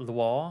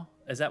Loire.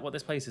 Is that what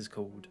this place is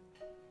called?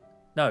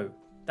 No.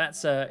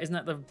 That's isn't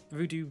that the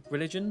voodoo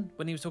religion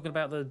when he was talking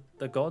about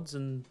the gods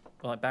and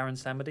like Baron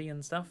Samedi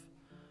and stuff?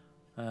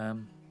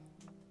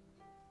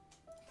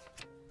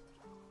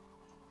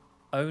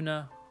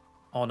 Owner,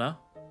 honor.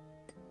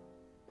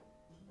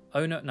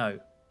 Owner, no.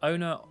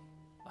 Owner.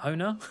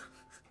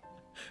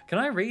 Can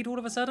I read all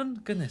of a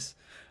sudden? Goodness.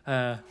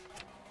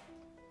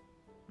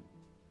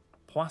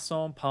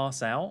 Poisson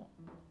pass out.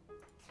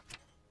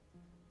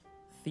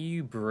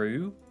 Thew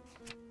brew.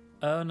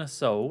 Earn a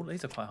soul.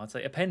 These are quite hard to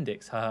say.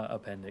 Appendix. Haha,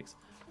 appendix.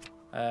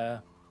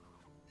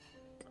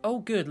 Oh,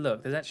 good.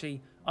 Look, there's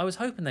actually... I was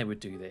hoping they would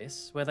do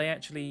this, where they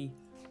actually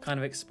kind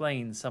of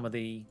explain some of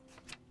the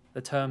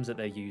terms that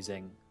they're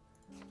using,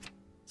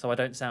 so I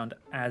don't sound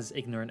as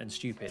ignorant and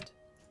stupid.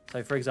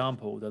 So, for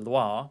example, the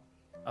Loire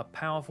are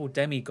powerful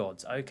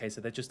demigods. Okay, so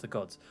they're just the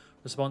gods,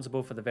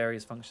 responsible for the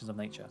various functions of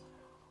nature.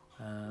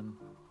 I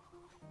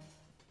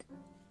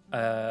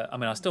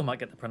mean, I still might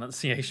get the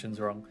pronunciations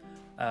wrong.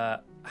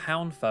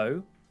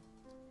 Houndfo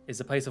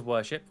is a place of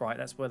worship. Right,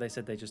 that's where they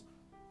said they just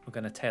were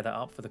going to tear that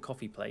up for the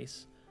coffee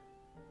place.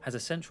 Has a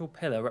central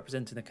pillar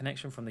representing the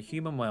connection from the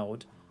human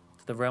world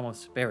to the realm of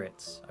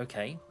spirits.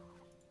 Okay.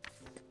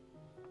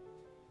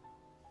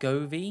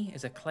 Govi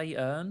is a clay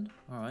urn.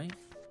 All right.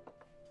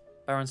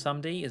 Baron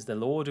Samedi is the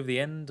lord of the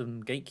end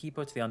and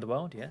gatekeeper to the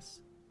underworld.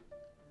 Yes.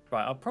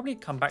 Right, I'll probably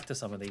come back to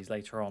some of these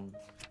later on,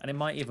 and it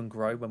might even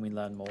grow when we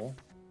learn more.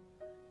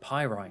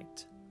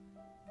 Pyrite,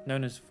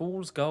 known as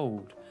fool's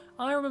gold.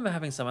 I remember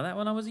having some of that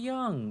when I was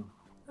young.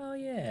 Oh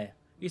yeah,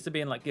 used to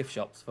be in like gift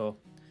shops for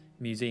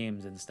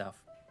museums and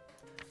stuff.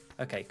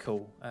 Okay,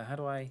 cool. How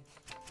do I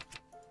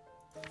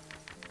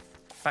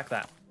back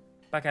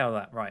out of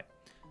that? Right.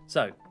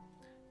 So,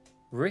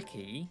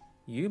 Ricky,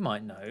 you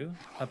might know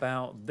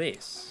about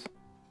this.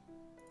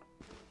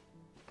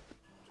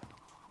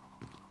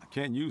 I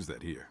can't use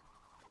that here.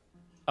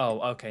 Oh,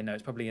 okay. No,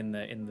 it's probably in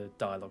the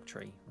dialogue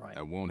tree. Right.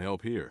 That won't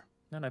help here.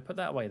 No, put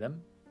that away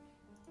then.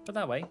 Put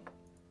that away.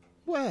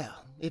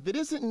 Well, if it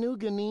isn't New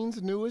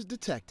Ginin's newest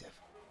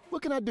detective,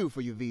 what can I do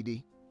for you,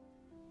 VD?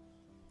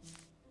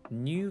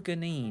 New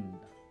Ginen.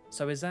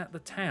 So is that the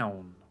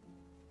town?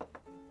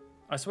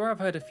 I swear I've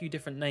heard a few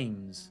different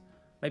names.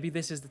 Maybe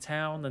this is the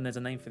town, then there's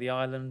a name for the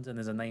island, and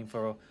there's a name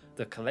for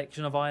the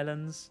collection of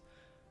islands.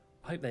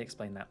 I hope they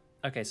explain that.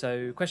 Okay,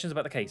 so questions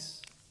about the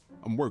case.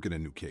 I'm working a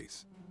new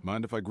case.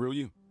 Mind if I grill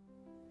you?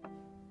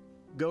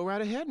 Go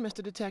right ahead,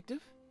 Mr.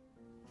 Detective.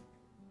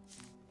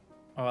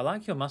 Oh, I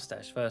like your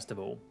mustache, first of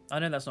all. I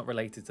know that's not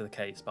related to the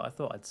case, but I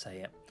thought I'd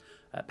say it.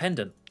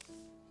 Pendant.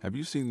 Have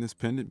you seen this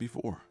pendant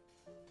before?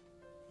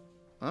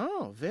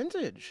 Oh,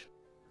 vintage.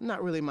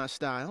 Not really my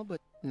style, but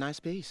nice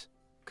piece.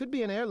 Could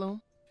be an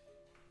heirloom.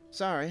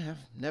 Sorry, I've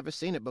never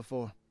seen it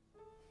before.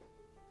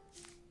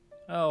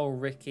 Oh,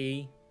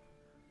 Ricky.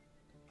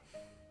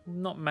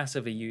 Not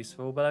massively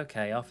useful, but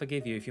okay, I'll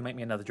forgive you if you make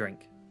me another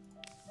drink.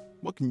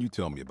 What can you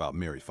tell me about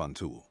Mary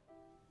Fontoul?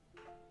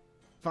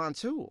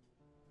 Fontoul?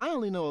 I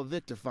only know of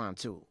Victor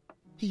Fontoul.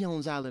 He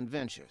owns Island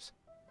Ventures.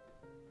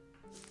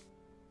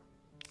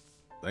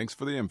 Thanks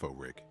for the info,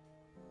 Rick.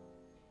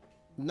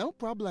 No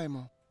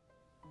problemo.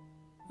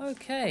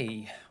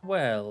 Okay,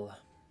 well,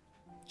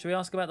 should we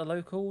ask about the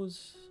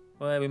locals?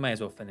 Well, we may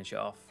as well finish it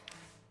off.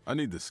 I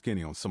need the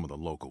skinny on some of the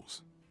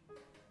locals.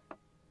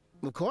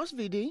 Of course,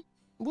 VD.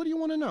 What do you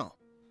want to know?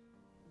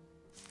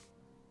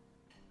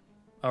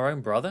 Our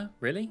own brother?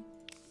 Really?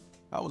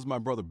 How was my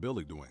brother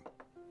Billy doing?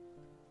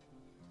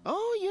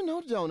 Oh, you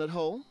know Donut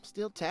Hole.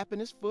 Still tapping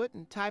his foot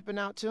and typing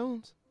out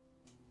tunes.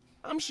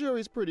 I'm sure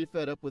he's pretty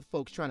fed up with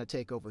folks trying to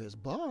take over his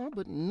bar,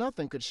 but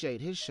nothing could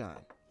shade his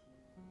shine.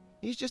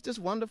 He's just his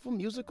wonderful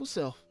musical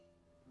self.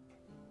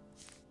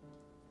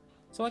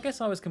 So I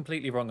guess I was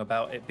completely wrong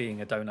about it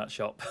being a donut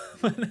shop.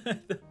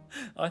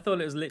 I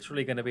thought it was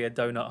literally going to be a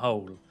donut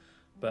hole,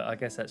 but I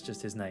guess that's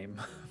just his name.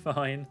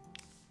 Fine.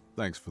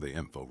 Thanks for the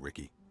info,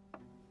 Ricky.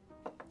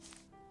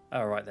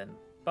 All right then.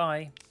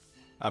 Bye.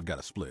 I've got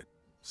a split.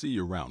 See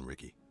you around,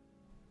 Ricky.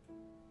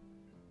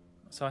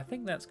 So I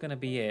think that's going to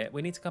be it.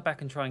 We need to come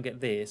back and try and get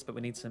this, but we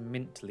need some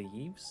mint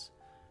leaves.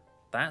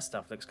 That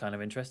stuff looks kind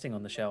of interesting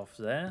on the shelves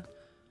there.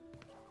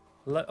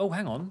 Oh,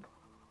 hang on.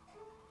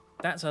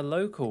 That's a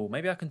local.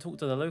 Maybe I can talk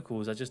to the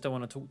locals. I just don't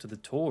want to talk to the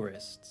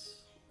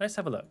tourists. Let's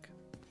have a look.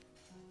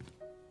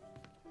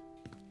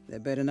 They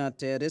better not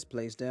tear this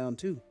place down,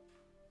 too.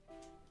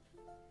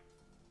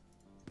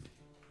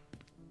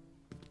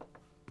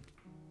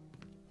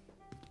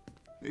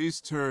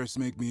 These tourists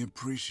make me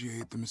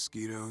appreciate the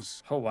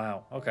mosquitoes. Oh,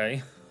 wow.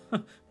 Okay.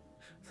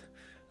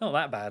 Not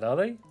that bad, are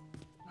they?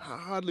 I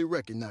hardly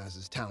recognize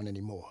this town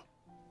anymore.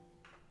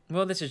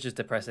 Well, this is just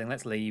depressing.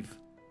 Let's leave.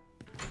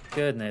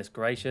 Goodness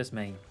gracious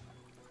me.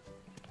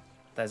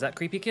 There's that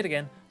creepy kid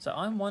again. So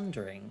I'm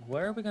wondering,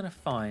 where are we going to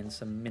find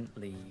some mint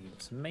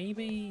leaves?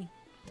 Maybe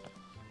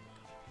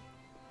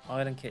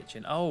island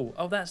kitchen. Oh,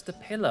 that's the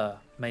pillar.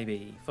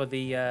 Maybe for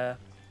the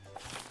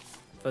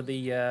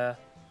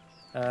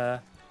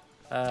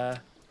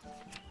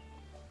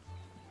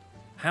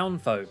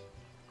hound folk.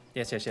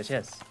 Yes.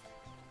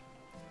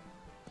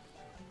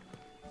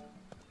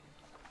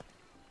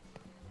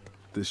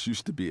 This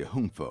used to be a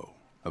humfo,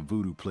 a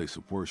voodoo place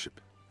of worship.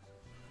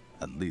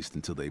 At least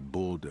until they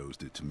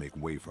bulldozed it to make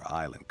way for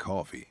island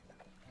coffee.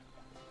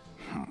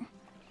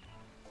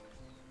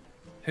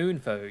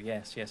 Hoonfo,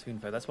 yes,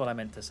 Hoonfo. That's what I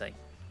meant to say.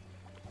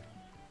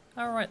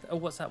 Alright, oh,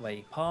 what's that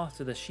way? Path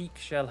to the Chic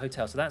Shell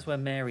Hotel. So that's where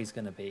Mary's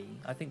going to be.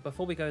 I think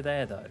before we go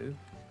there, though,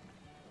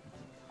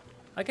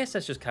 I guess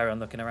let's just carry on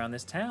looking around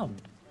this town.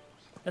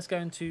 Let's go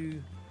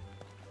into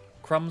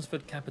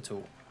Crumsford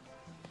Capital.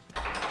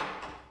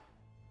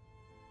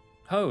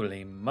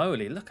 Holy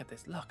moly, look at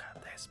this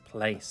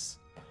place.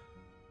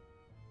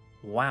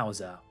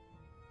 Wowza.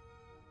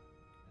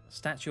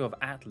 Statue of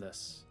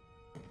Atlas.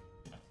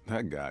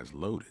 That guy's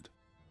loaded.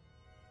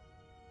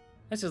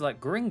 This is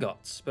like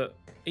Gringotts, but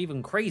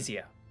even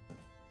crazier.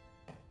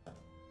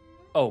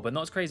 Oh, but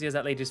not as crazy as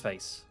that lady's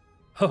face.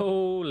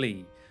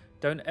 Holy.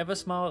 Don't ever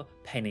smile.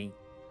 Penny.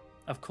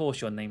 Of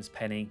course your name's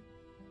Penny.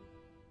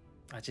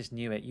 I just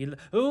knew it.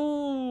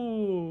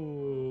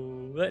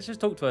 Ooh. Let's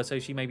just talk to her so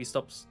she maybe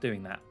stops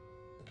doing that.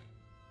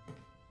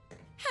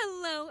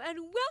 Hello and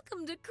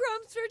welcome to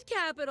Crumsford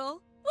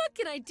Capital. What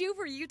can I do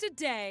for you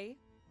today?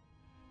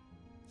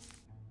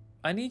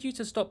 I need you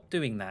to stop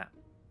doing that.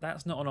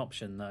 That's not an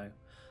option, though.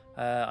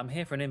 I'm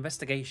here for an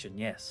investigation,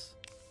 yes.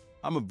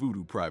 I'm a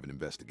voodoo private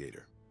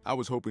investigator. I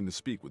was hoping to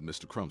speak with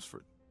Mr.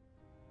 Crumsford.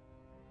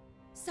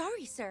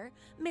 Sorry, sir.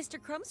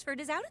 Mr. Crumsford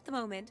is out at the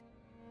moment.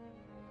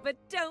 But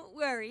don't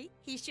worry,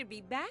 he should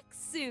be back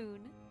soon.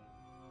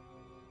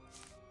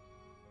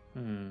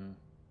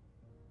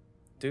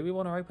 Do we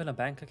want to open a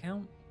bank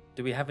account?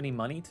 Do we have any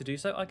money to do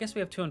so? I guess we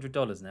have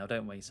 $200 now,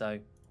 don't we? So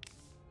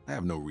I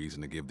have no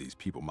reason to give these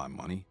people my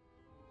money.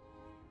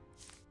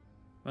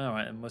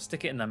 Alright, and we'll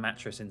stick it in the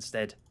mattress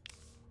instead.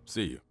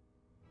 See you.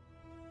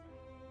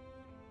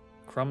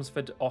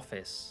 Crumsford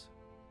office.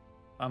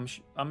 I'm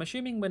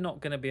assuming we're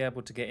not going to be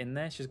able to get in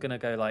there. She's going to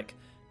go like,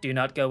 do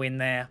not go in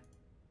there.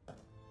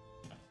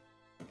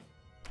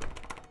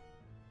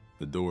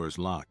 The door is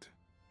locked.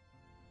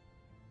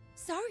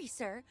 Sorry,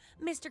 sir.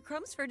 Mr.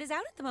 Crumsford is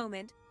out at the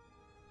moment.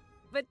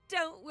 But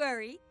don't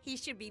worry, he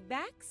should be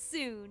back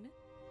soon.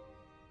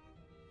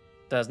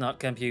 Does not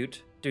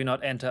compute. Do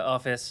not enter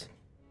office.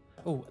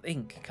 Oh,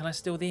 ink. Can I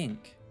steal the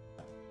ink?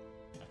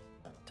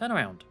 Turn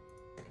around.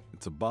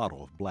 It's a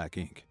bottle of black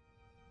ink.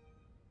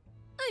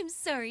 I'm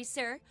sorry,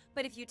 sir,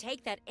 but if you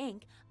take that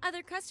ink,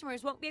 other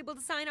customers won't be able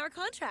to sign our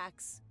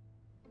contracts.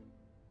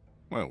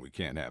 Well, we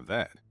can't have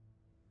that.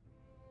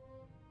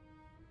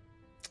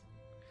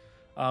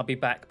 I'll be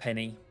back,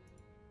 Penny.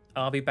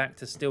 I'll be back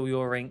to steal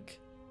your ink,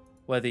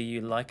 whether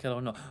you like it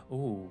or not.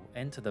 Ooh,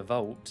 enter the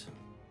vault.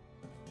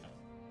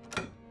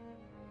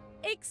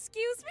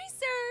 Excuse me,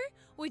 sir.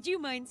 Would you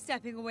mind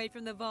stepping away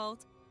from the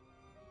vault?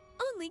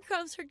 Only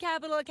Crumsford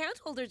Capital account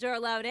holders are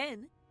allowed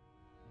in.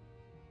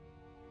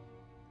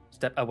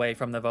 Step away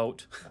from the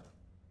vault.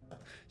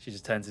 She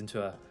just turns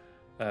into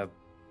a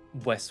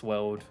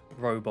Westworld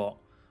robot.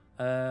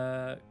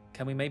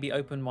 Can we maybe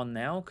open one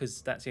now?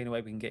 Because that's the only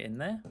way we can get in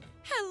there.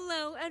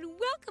 Hello and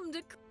welcome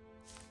to...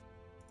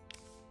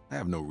 I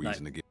have no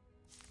reason to get...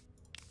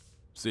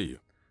 See you.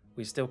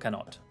 We still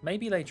cannot.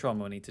 Maybe later on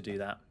we'll need to do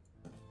that.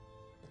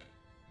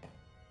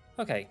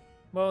 Okay.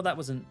 Well, that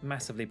wasn't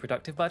massively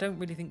productive, but I don't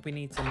really think we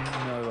need to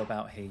know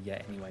about here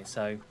yet anyway,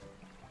 so...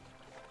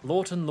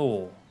 Lawton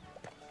Law.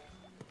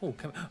 Oh,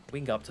 we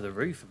can go up to the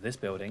roof of this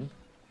building.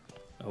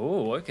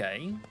 Oh,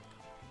 okay.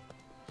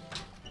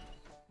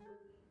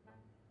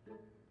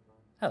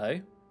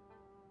 Hello.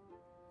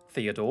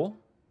 Theodore.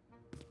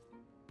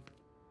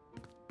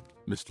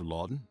 Mr.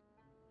 Lawton?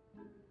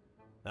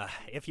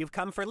 If you've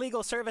come for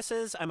legal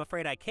services, I'm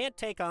afraid I can't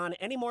take on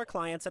any more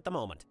clients at the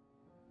moment.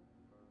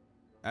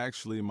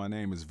 Actually, my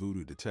name is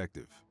Voodoo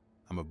Detective.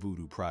 I'm a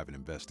voodoo private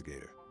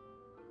investigator.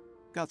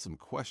 Got some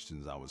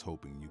questions I was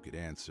hoping you could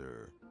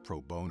answer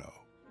pro bono.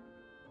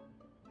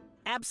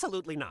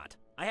 Absolutely not.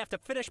 I have to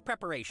finish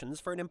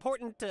preparations for an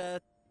important,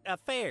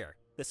 affair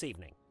this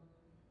evening.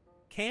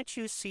 Can't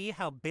you see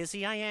how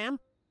busy I am?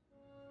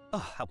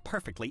 Oh, how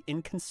perfectly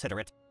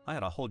inconsiderate. I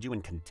ought to hold you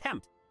in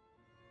contempt.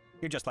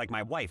 You're just like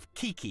my wife,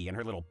 Kiki, and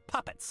her little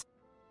puppets.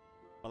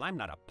 Well, I'm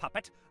not a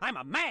puppet. I'm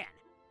a man!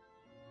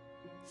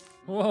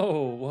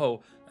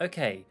 Whoa.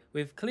 Okay,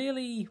 we've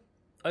clearly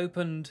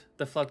opened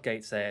the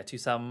floodgates there to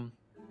some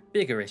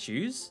bigger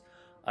issues.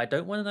 I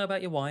don't want to know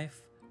about your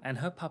wife and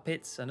her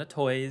puppets and her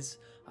toys.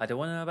 I don't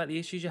want to know about the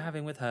issues you're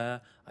having with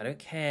her. I don't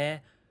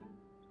care.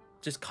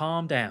 Just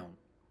calm down.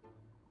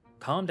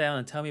 Calm down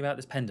and tell me about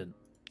this pendant.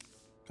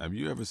 Have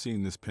you ever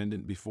seen this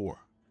pendant before?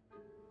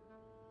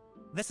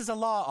 This is a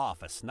law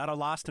office, not a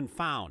lost and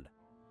found.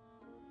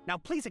 Now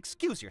please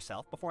excuse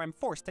yourself before I'm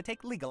forced to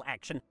take legal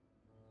action.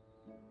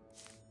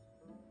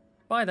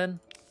 Bye then.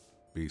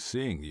 Be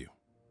seeing you.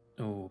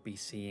 Oh, be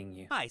seeing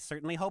you. I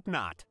certainly hope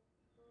not.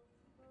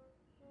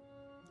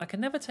 I can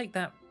never take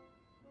that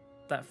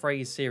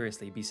phrase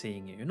seriously, be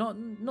seeing you.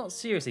 Not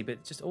seriously, but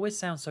it just always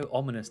sounds so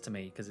ominous to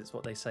me because it's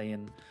what they say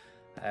in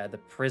the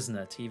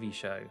Prisoner TV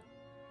show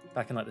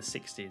back in like the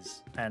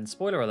 60s. And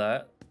spoiler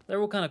alert, they're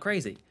all kind of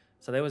crazy.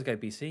 So they always go,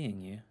 be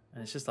seeing you.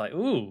 And it's just like,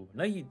 ooh,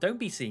 no, you don't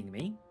be seeing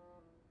me.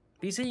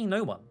 Be seeing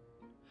no one.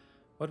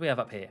 What do we have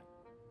up here?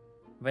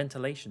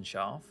 Ventilation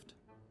shaft.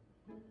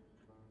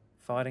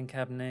 Filing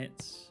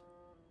cabinets.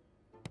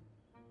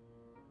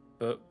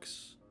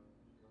 Books.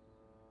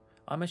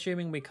 I'm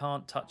assuming we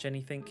can't touch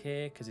anything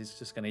here because he's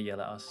just going to yell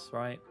at us,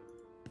 right?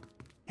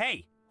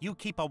 Hey, you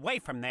keep away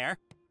from there.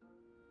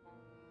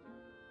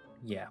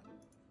 Yeah.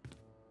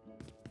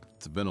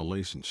 It's a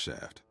ventilation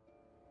shaft.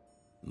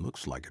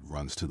 Looks like it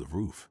runs to the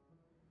roof.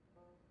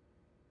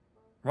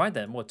 Right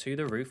then, well, to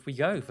the roof we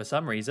go for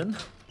some reason.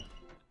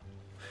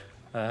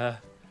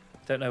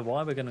 Don't know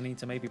why. We're going to need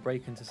to maybe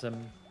break into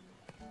some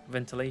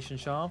ventilation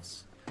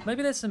shafts.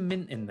 Maybe there's some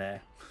mint in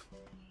there.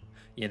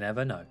 You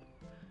never know.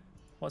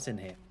 What's in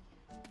here?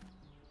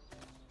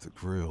 The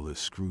grill is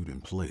screwed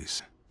in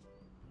place.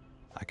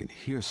 I can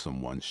hear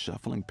someone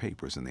shuffling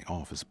papers in the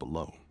office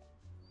below.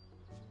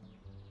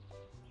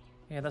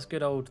 Yeah, that's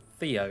good old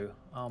Theo,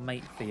 our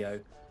mate Theo.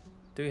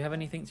 Do we have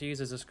anything to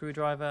use as a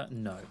screwdriver?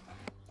 No.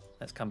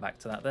 Let's come back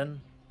to that then.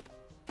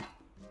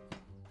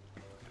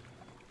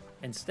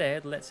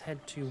 Instead, let's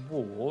head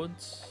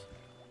towards...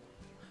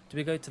 Do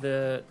we go to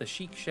the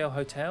Chic Shell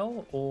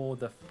Hotel or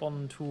the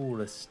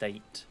Fontoul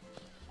Estate?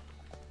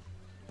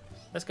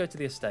 Let's go to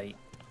the estate.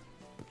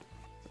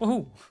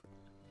 Woohoo!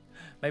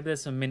 Maybe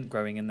there's some mint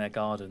growing in their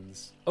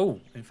gardens. Oh,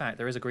 in fact,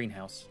 there is a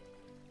greenhouse.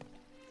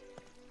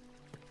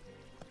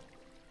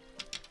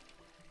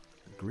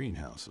 The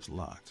greenhouse is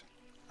locked.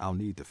 I'll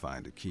need to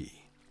find a key.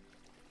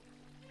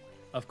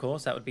 Of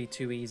course, that would be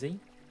too easy.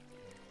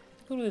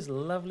 Look at all this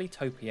lovely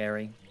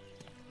topiary.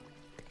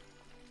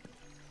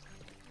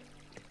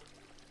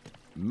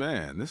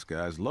 Man, this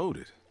guy's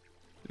loaded.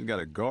 He's got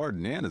a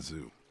garden and a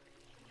zoo.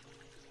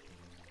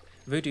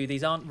 Voodoo,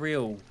 these aren't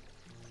real.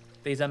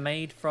 These are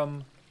made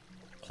from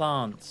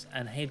plants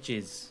and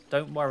hedges.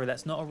 Don't worry,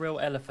 that's not a real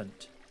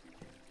elephant.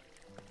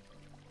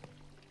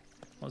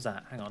 What was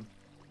that? Hang on.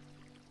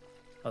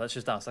 Oh, that's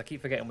just us. I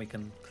keep forgetting we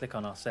can click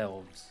on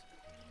ourselves.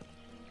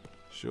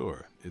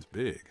 Sure, it's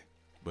big,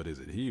 but is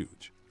it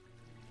huge?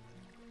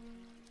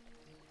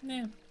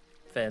 Yeah,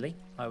 fairly,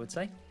 I would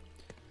say.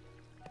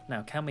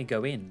 Now, can we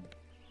go in?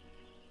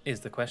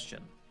 Is the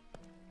question.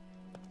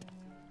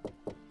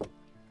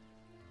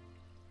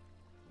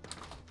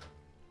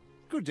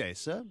 Good day,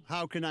 sir.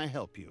 How can I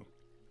help you?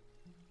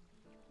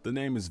 The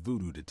name is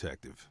Voodoo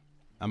Detective.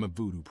 I'm a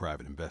voodoo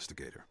private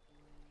investigator.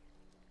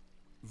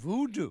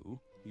 Voodoo,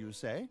 you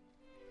say?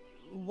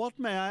 What,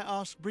 may I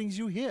ask, brings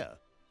you here?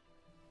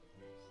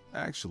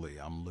 Actually,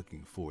 I'm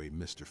looking for a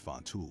Mr.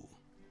 Fontoul.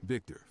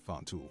 Victor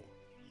Fontoul.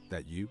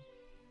 That you?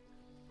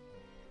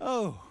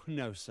 Oh,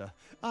 no, sir.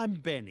 I'm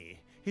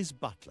Benny, his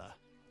butler.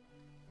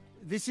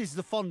 This is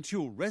the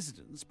Fontoul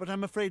residence, but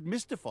I'm afraid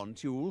Mr.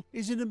 Fontoul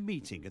is in a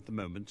meeting at the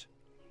moment.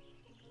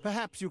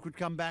 Perhaps you could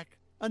come back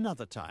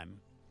another time.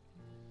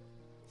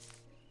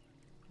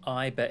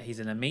 I bet he's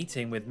in a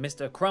meeting with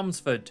Mr.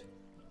 Crumsford.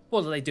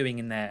 What are they doing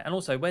in there? And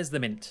also, where's the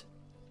mint?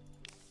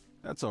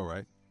 That's all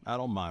right. I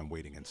don't mind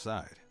waiting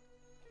inside.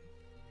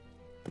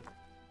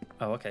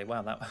 Oh, okay.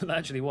 Wow, that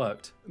actually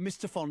worked.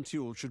 Mr.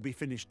 Fontoul should be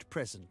finished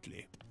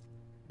presently.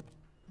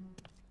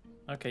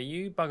 Okay,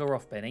 you bugger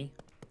off, Benny.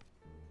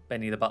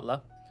 Benny the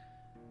butler.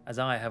 As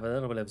I have a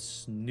little bit of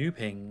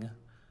snooping.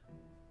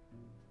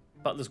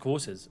 Butler's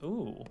quarters.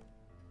 Ooh.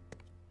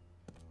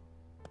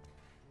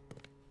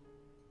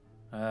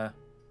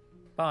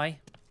 Bye.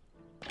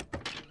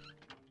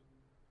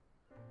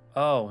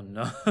 Oh,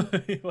 no.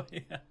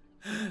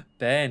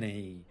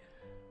 Benny.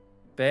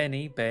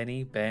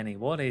 Benny.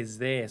 What is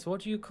this?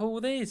 What do you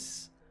call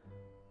this?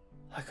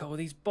 Look at all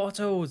these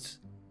bottles.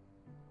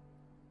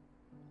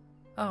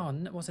 Oh,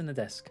 no, what's in the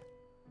desk?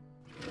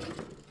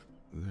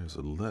 There's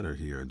a letter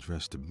here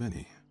addressed to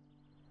Benny.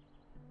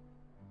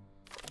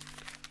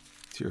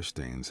 Tear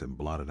stains have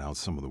blotted out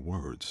some of the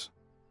words.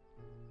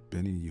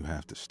 Benny, you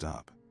have to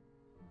stop.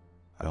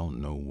 I don't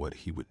know what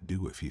he would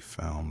do if he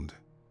found...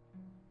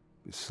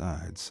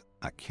 Besides,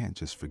 I can't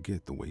just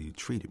forget the way you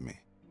treated me.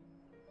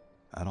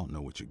 I don't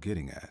know what you're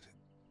getting at,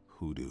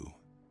 Hoodoo.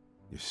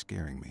 You're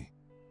scaring me.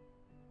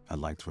 I'd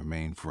like to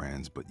remain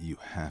friends, but you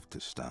have to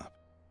stop.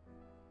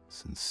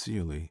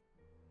 Sincerely,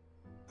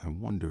 I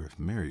wonder if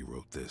Mary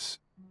wrote this.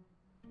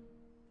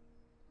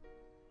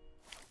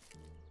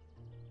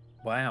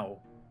 Wow,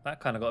 that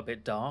kind of got a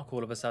bit dark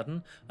all of a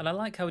sudden, and I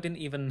like how we didn't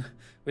even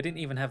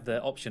have the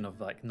option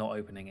of like not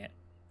opening it.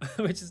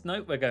 Which is,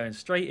 nope, we're going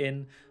straight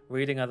in,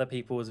 reading other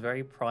people's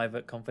very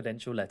private,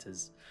 confidential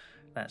letters.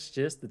 That's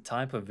just the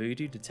type of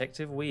voodoo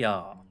detective we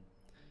are.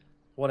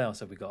 What else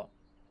have we got?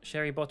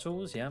 Sherry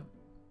bottles, yeah.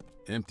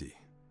 Empty.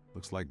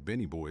 Looks like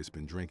Benny Boy's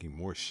been drinking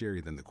more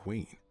sherry than the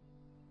Queen.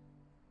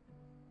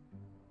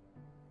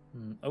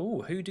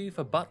 Oh, hoodoo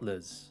for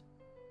butlers.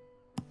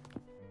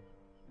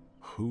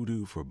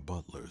 Hoodoo for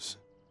butlers.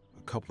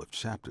 A couple of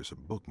chapters are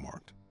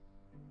bookmarked.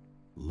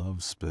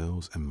 Love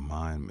spells and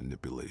mind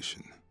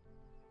manipulation.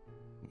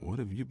 What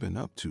have you been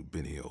up to,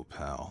 Benny, old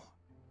pal?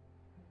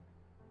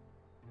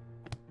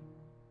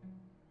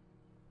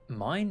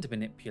 Mind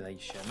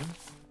manipulation?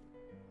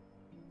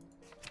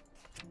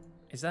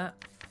 Is that...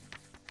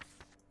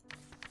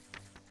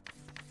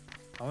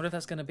 I wonder if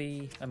that's going to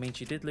be... I mean,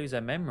 she did lose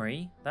her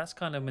memory. That's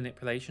kind of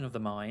manipulation of the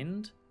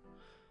mind.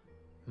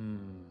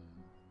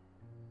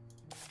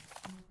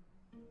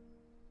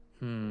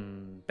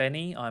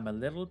 Benny, I'm a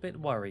little bit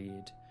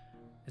worried.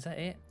 Is that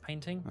it?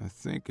 Painting? I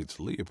think it's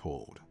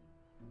Leopold.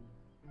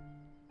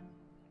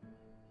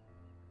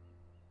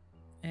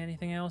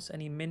 Anything else?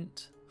 Any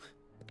mint?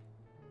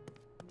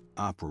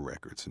 Opera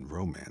records and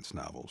romance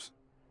novels.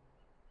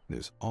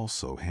 There's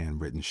also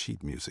handwritten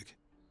sheet music.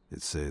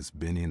 It says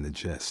Benny and the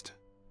Jest.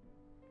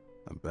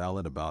 A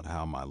ballad about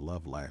how my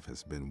love life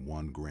has been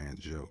one grand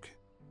joke.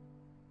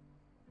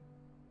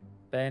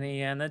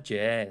 Benny and the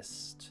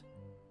Jest.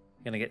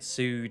 You're gonna get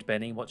sued,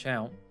 Benny. Watch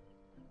out.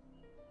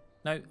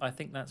 No, I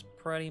think that's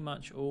pretty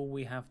much all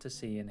we have to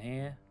see in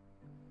here.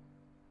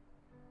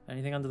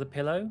 Anything under the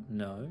pillow?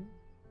 No.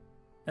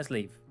 Let's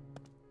leave.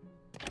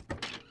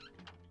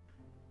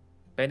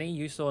 Benny,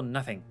 you saw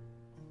nothing.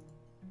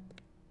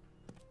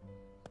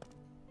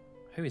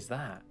 Who is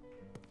that?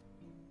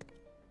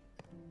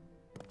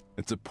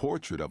 It's a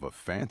portrait of a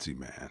fancy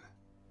man.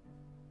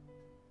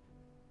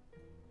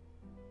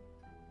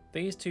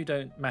 These two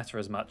don't matter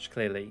as much,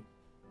 clearly.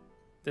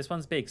 This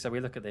one's big, so we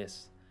look at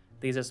this.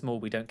 These are small,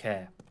 we don't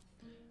care.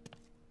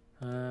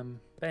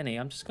 Benny,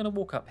 I'm just going to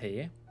walk up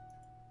here.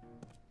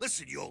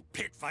 Listen, you old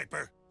pit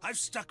viper. I've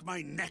stuck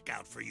my neck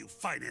out for you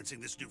financing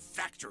this new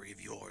factory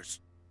of yours.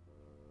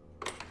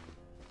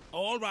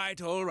 All right,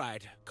 all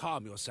right.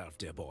 Calm yourself,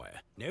 dear boy.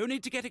 No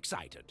need to get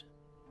excited.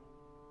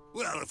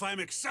 Well, if I'm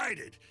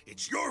excited,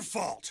 it's your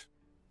fault.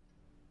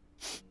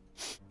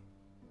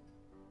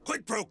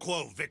 Quid pro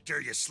quo,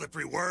 Victor, you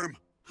slippery worm.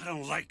 I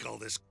don't like all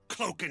this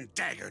cloak and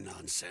dagger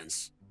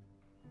nonsense.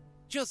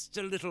 Just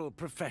a little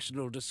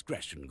professional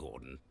discretion,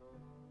 Gordon.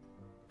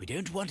 We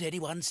don't want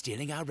anyone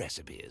stealing our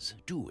recipes,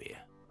 do we?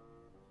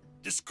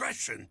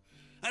 Discretion?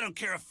 I don't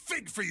care a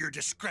fig for your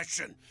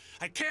discretion.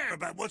 I care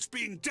about what's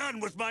being done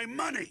with my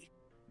money.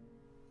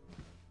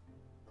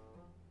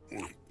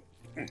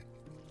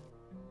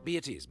 Be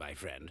at ease, my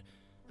friend.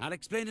 I'll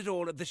explain it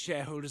all at the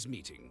shareholders'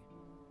 meeting.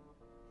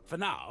 For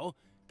now,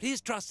 please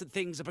trust that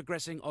things are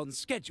progressing on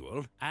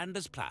schedule and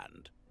as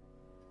planned.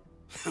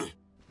 I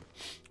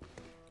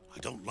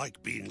don't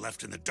like being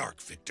left in the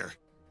dark, Victor.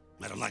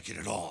 I don't like it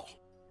at all.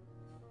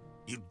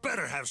 You'd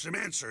better have some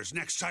answers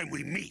next time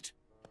we meet.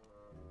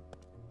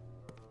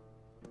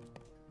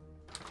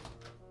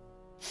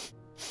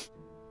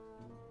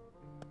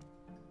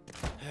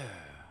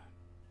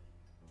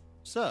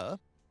 Sir,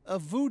 a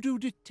voodoo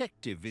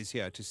detective is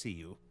here to see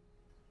you.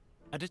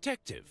 A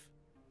detective?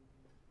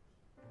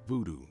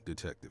 Voodoo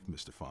Detective,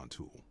 Mr.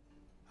 Fontoul.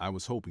 I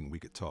was hoping we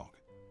could talk.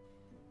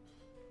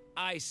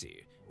 I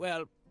see.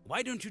 Well,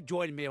 why don't you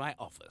join me in my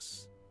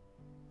office?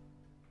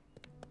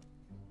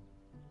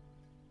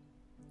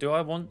 Do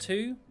I want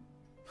to?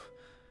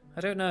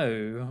 I don't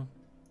know.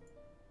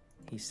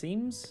 He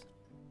seems...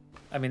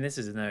 I mean, this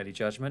is an early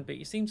judgment, but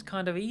he seems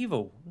kind of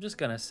evil. I'm just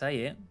going to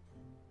say it.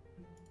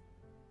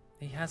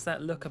 He has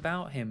that look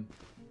about him.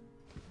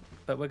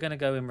 But we're going to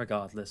go in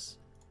regardless.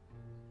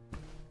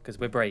 Because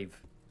we're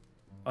brave.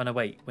 Oh, no,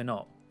 wait. We're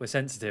not. We're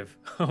sensitive.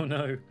 Oh,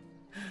 no.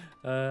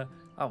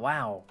 Oh,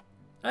 wow.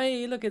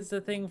 Hey, look, it's the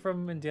thing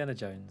from Indiana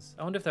Jones.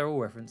 I wonder if they're all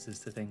references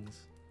to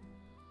things.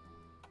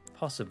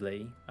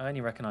 Possibly. I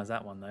only recognise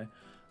that one,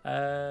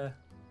 though.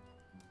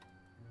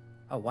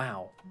 Oh,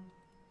 wow.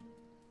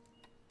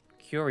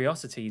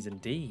 Curiosities,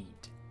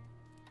 indeed.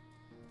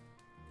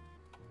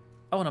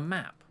 Oh, on a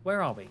map.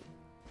 Where are we?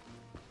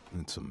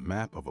 It's a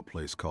map of a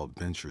place called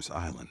Venture's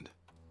Island.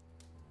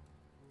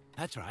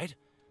 That's right.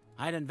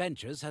 Island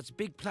Ventures has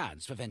big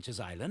plans for Ventures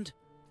Island.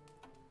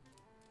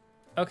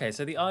 Okay,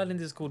 so the island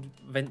is called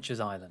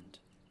Ventures Island.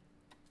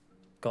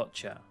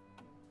 Gotcha.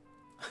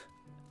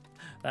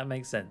 That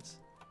makes sense.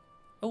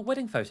 Oh,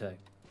 wedding photo.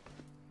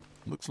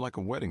 Looks like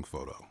a wedding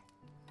photo.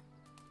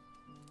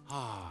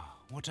 Ah,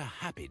 what a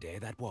happy day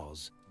that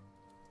was.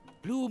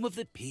 Bloom of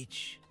the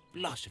peach,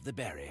 blush of the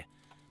berry.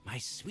 My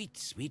sweet,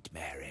 sweet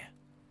Mary.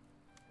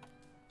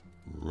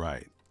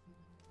 Right.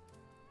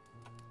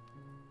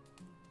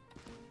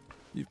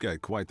 You've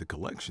got quite the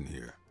collection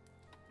here.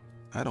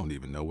 I don't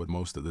even know what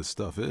most of this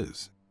stuff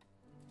is.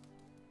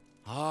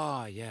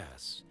 Ah,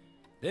 yes.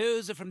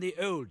 Those are from the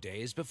old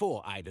days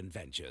before Island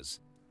Ventures.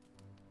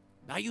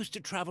 I used to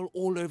travel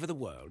all over the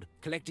world,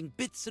 collecting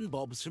bits and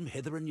bobs from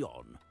hither and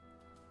yon.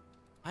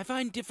 I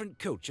find different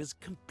cultures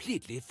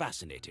completely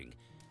fascinating.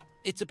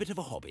 It's a bit of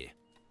a hobby.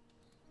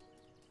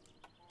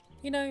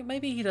 You know,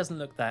 maybe he doesn't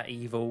look that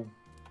evil.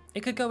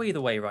 It could go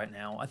either way right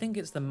now. I think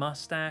it's the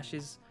mustache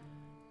is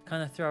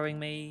kind of throwing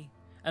me.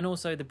 And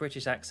also the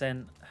British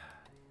accent.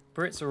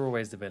 Brits are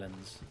always the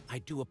villains. I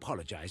do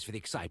apologize for the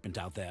excitement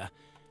out there.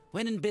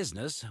 When in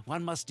business,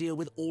 one must deal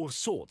with all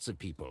sorts of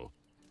people.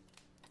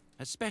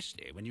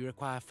 Especially when you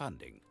require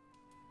funding.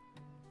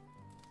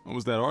 What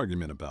was that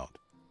argument about?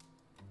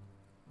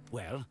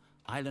 Well,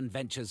 Island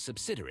Ventures'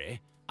 subsidiary,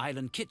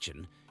 Island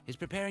Kitchen, is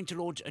preparing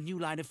to launch a new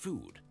line of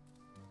food.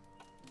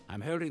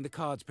 I'm holding the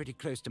cards pretty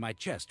close to my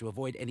chest to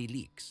avoid any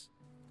leaks.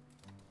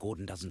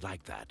 Gordon doesn't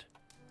like that.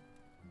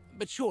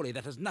 But surely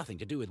that has nothing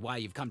to do with why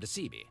you've come to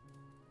see me.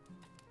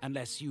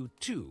 Unless you,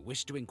 too,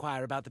 wish to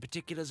inquire about the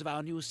particulars of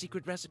our new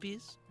secret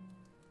recipes?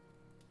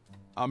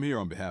 I'm here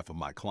on behalf of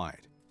my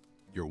client,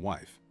 your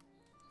wife.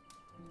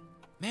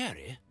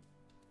 Mary?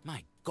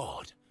 My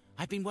God,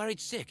 I've been worried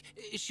sick.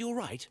 Is she all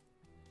right?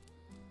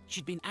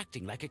 She'd been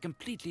acting like a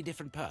completely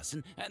different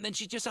person, and then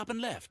she just up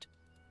and left.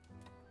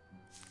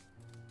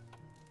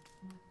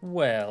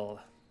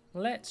 Well,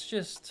 let's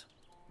just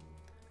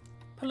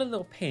put a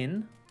little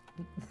pin.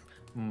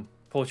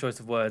 Poor choice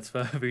of words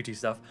for voodoo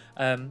stuff.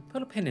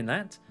 Put a pin in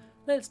that.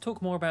 Let's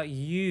talk more about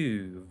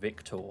you,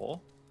 Victor.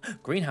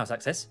 Greenhouse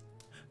access.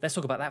 Let's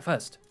talk about that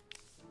first.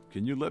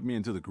 Can you let me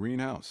into the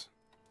greenhouse?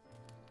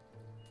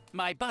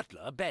 My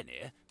butler,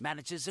 Benny,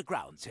 manages the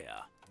grounds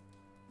here.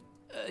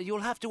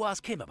 You'll have to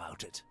ask him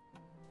about it.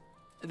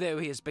 Though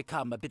he has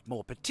become a bit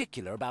more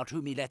particular about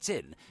whom he lets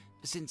in,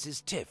 since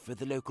his tiff with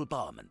the local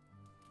barman.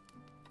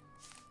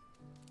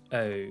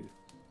 Oh,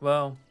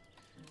 well,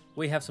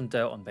 we have some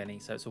dirt on Benny,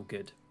 so it's all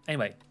good.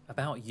 Anyway,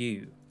 about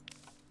you.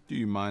 Do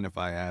you mind if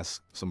I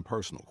ask some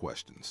personal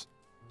questions?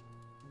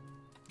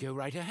 Go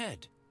right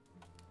ahead.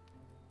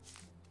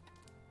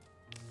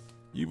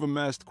 You've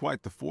amassed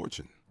quite the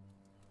fortune.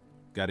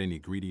 Got any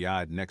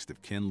greedy-eyed next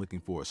of kin looking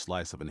for a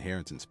slice of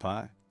inheritance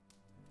pie?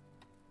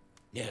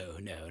 No,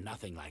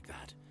 nothing like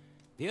that.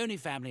 The only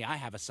family I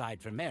have aside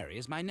from Mary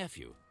is my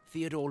nephew,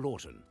 Theodore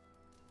Lawton.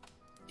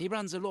 He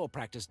runs a law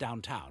practice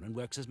downtown and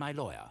works as my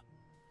lawyer.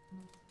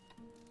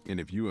 And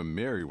if you and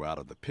Mary were out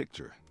of the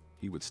picture,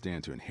 he would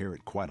stand to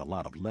inherit quite a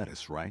lot of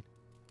lettuce, right?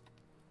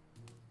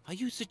 Are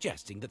you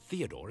suggesting that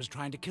Theodore is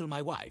trying to kill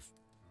my wife?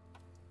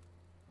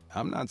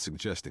 I'm not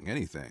suggesting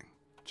anything,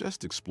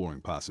 just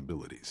exploring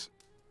possibilities.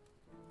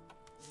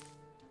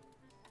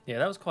 Yeah,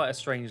 that was quite a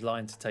strange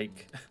line to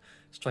take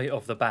straight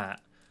off the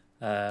bat.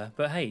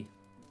 But hey,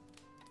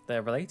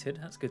 they're related.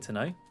 That's good to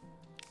know.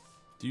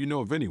 Do you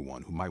know of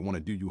anyone who might want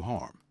to do you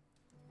harm?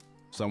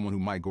 Someone who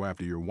might go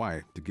after your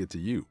wife to get to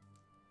you?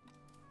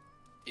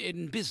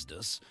 In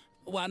business,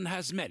 one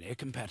has many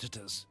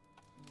competitors.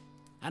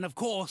 And of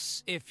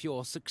course, if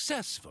you're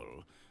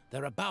successful,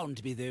 there are bound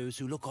to be those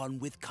who look on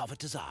with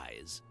covetous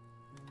eyes.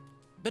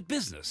 But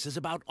business is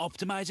about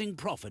optimizing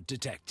profit,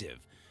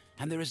 Detective,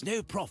 and there is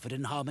no profit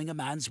in harming a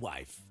man's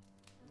wife.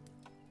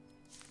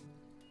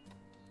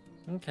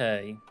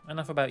 Okay,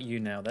 enough about you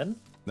now then.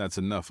 That's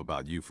enough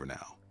about you for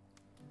now.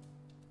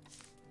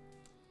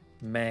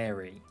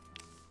 Mary.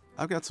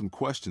 I've got some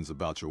questions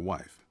about your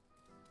wife.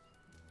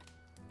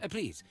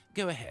 Please,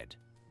 go ahead.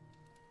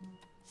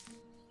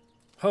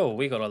 Oh,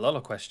 we got a lot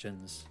of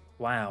questions.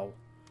 Wow.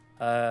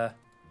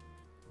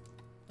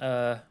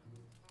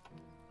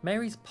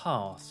 Mary's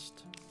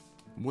past.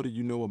 What do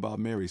you know about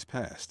Mary's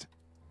past?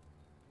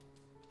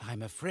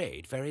 I'm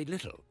afraid very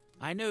little.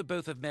 I know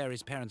both of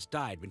Mary's parents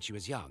died when she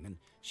was young, and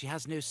she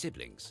has no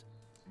siblings.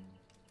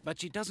 But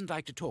she doesn't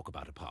like to talk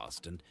about her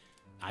past, and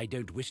I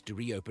don't wish to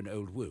reopen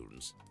old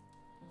wounds.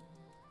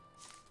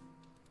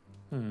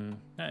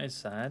 That is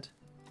sad.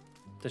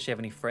 Does she have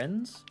any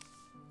friends?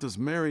 Does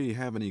Mary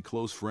have any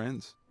close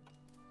friends?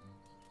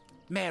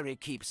 Mary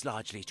keeps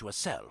largely to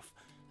herself,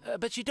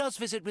 but she does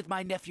visit with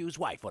my nephew's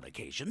wife on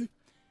occasion.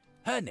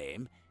 Her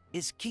name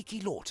is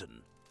Kiki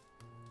Lawton.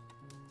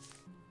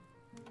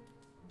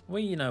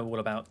 We know all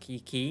about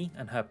Kiki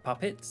and her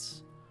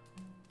puppets.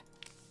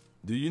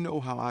 Do you know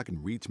how I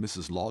can reach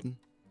Mrs. Lawton?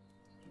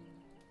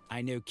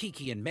 I know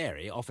Kiki and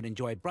Mary often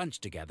enjoy brunch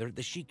together at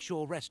the Chic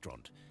Shore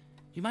restaurant.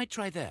 You might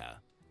try there.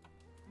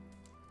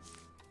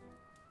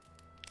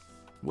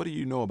 What do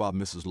you know about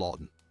Mrs.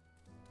 Lawton?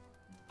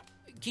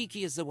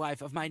 Kiki is the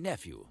wife of my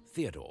nephew,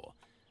 Theodore,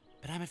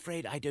 but I'm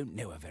afraid I don't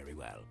know her very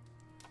well.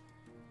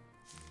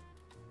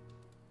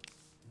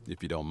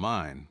 If you don't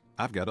mind,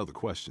 I've got other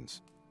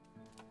questions.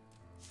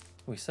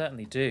 We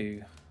certainly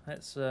do.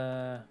 Let's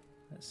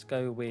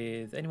go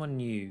with anyone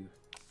new.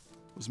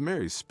 Was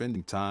Mary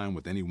spending time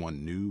with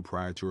anyone new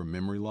prior to her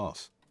memory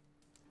loss?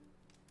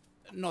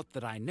 Not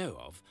that I know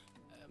of.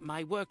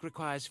 My work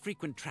requires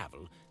frequent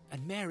travel,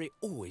 and Mary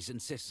always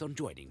insists on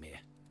joining me.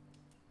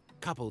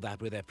 Couple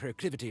that with her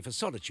proclivity for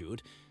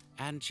solitude,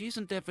 and she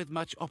isn't left with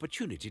much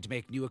opportunity to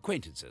make new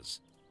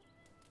acquaintances.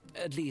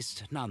 At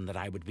least, none that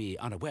I would be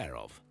unaware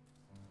of.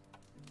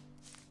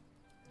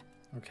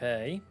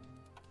 Okay.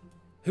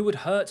 Who would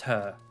hurt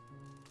her?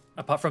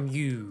 Apart from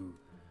you.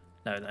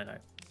 No.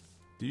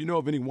 Do you know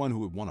of anyone who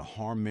would want to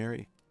harm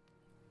Mary?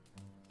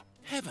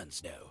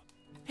 Heavens, no.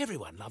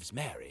 Everyone loves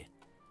Mary.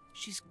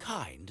 She's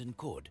kind and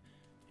good.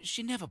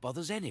 She never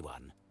bothers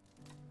anyone.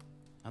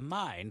 A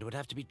mind would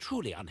have to be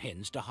truly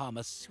unhinged to harm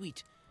a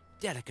sweet,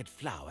 delicate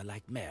flower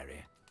like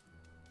Mary.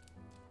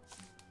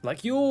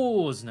 Like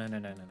yours. No.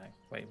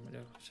 Wait.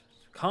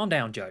 Calm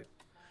down, Joe.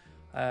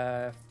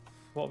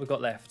 What have we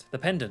got left? The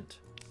pendant.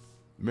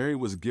 Mary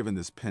was given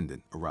this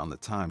pendant around the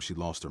time she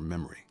lost her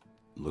memory.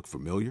 Look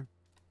familiar?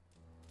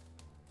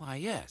 Why,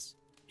 yes.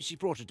 She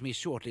brought it to me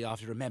shortly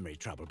after her memory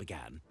trouble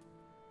began.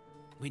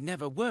 We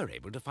never were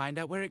able to find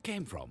out where it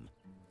came from.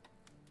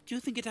 Do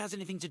you think it has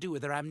anything to do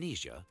with her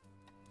amnesia?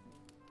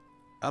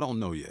 I don't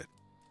know yet.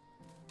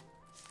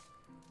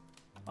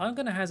 I'm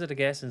going to hazard a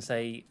guess and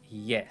say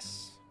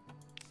yes.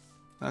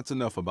 That's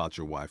enough about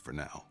your wife for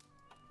now.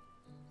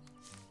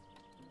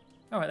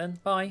 All right then,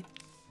 bye.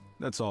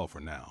 That's all for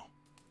now.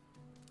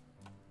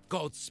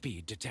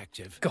 Godspeed,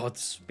 Detective.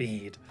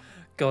 Godspeed.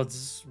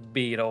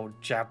 Godspeed,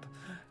 old chap.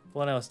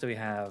 What else do we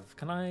have?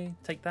 Can I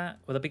take that?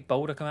 Will a big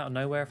boulder come out of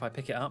nowhere if I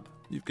pick it up?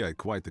 You've got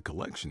quite the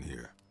collection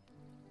here.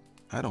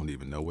 I don't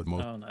even know what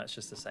most... Oh no, it's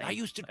just the same. I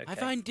Okay.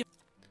 find...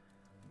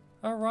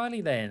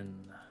 Alrighty then.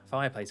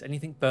 Fireplace.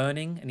 Anything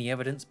burning? Any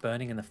evidence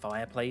burning in the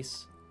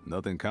fireplace?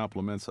 Nothing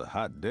compliments a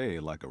hot day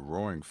like a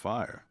roaring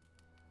fire.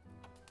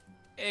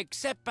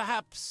 Except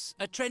perhaps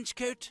a trench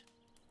coat?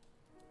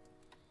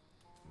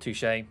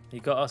 Touche. You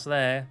got us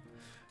there.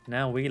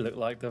 Now we look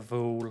like the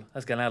fool.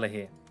 Let's get out of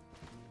here.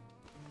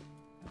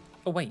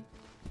 Oh, wait.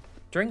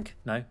 Drink?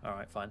 No?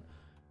 Alright, fine.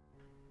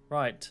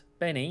 Right.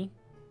 Benny,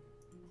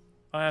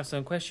 I have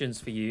some questions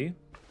for you.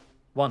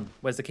 1.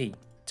 Where's the key?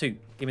 2.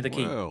 Give me the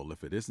key. Well,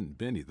 if it isn't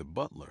Benny the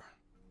butler.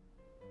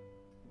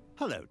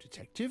 Hello,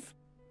 Detective.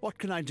 What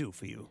can I do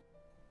for you?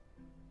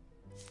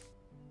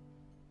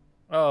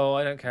 Oh,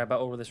 I don't care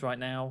about all of this right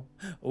now.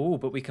 Oh,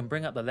 but we can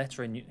bring up the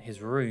letter in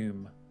his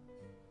room.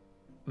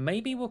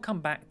 Maybe we'll come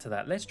back to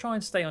that. Let's try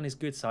and stay on his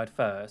good side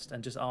first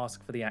and just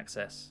ask for the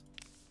access.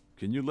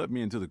 Can you let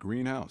me into the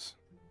greenhouse?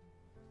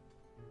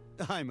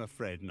 I'm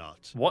afraid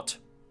not. What?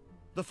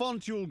 The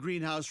Fontule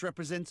greenhouse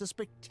represents a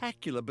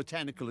spectacular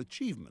botanical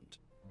achievement.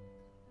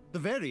 The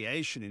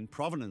variation in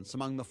provenance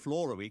among the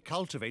flora we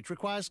cultivate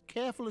requires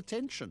careful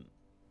attention.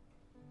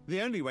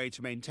 The only way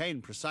to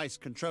maintain precise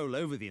control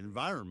over the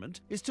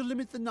environment is to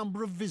limit the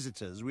number of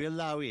visitors we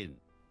allow in.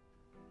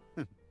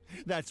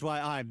 That's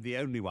why I'm the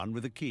only one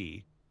with a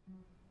key.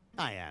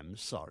 I am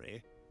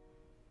sorry.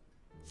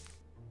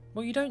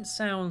 Well, you don't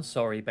sound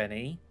sorry,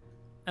 Benny.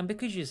 And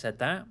because you said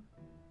that,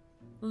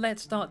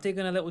 let's start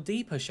digging a little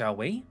deeper, shall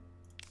we?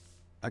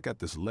 I got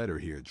this letter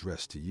here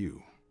addressed to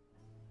you.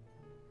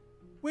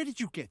 Where did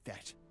you get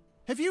that?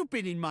 Have you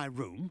been in my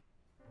room?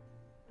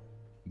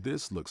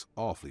 This looks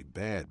awfully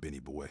bad, Benny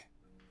boy.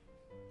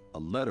 A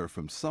letter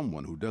from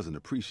someone who doesn't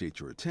appreciate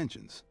your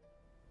attentions.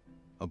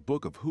 A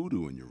book of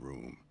hoodoo in your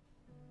room.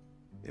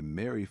 And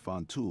Mary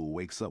Fontule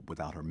wakes up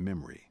without her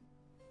memory.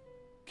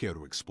 Care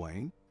to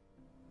explain?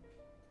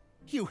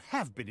 You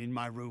have been in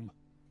my room.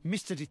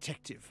 Mr.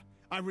 Detective,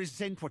 I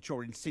resent what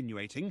you're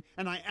insinuating,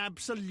 and I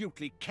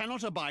absolutely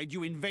cannot abide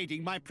you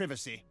invading my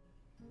privacy.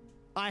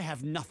 I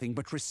have nothing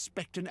but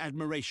respect and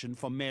admiration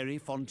for Mary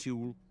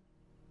Fontule.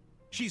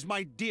 She's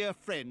my dear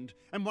friend,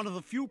 and one of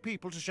the few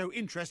people to show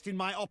interest in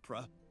my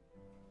opera.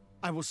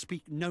 I will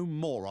speak no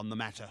more on the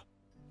matter.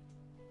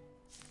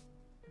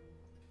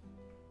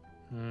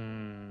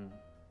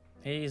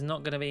 He's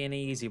not going to be an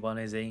easy one,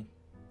 is he?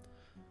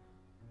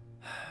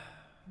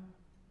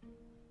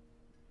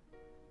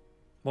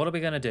 What are we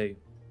going to do?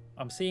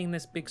 I'm seeing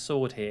this big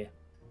sword here.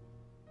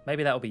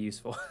 Maybe that'll be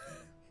useful.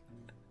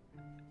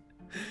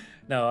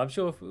 No, I'm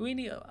sure if we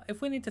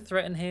need to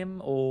threaten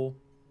him or,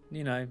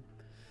 you know,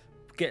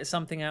 get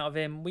something out of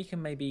him, we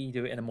can maybe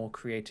do it in a more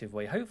creative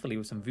way. Hopefully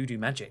with some voodoo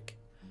magic.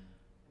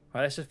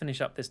 Right, let's just finish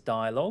up this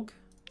dialogue.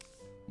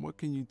 What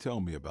can you tell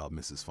me about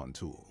Mrs.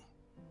 Fontule?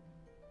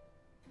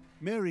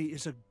 Mary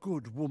is a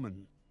good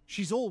woman.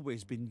 She's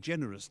always been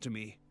generous to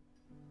me.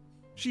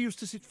 She used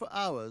to sit for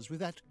hours with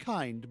that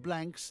kind,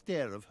 blank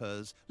stare of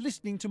hers,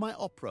 listening to my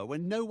opera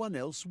when no one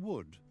else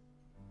would.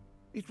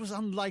 It was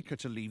unlike her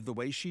to leave the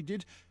way she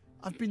did.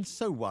 I've been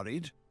so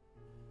worried.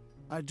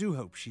 I do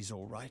hope she's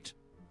all right.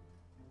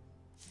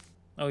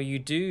 Oh, you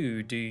do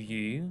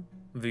you?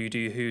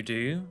 Voodoo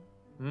hoodoo?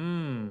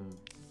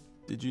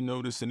 Did you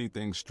notice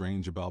anything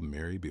strange about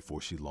Mary before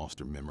she lost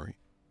her memory?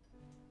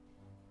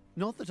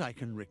 Not that I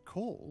can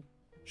recall.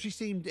 She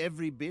seemed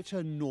every bit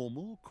her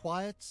normal,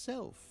 quiet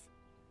self.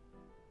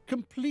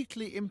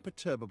 Completely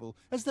imperturbable,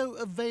 as though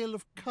a veil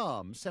of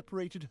calm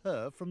separated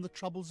her from the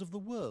troubles of the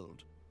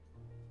world.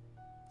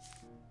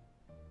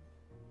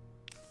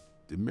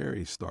 Did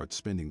Mary start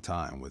spending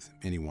time with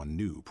anyone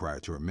new prior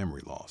to her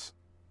memory loss?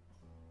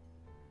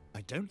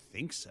 I don't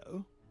think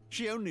so.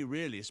 She only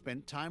really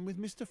spent time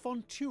with Mr.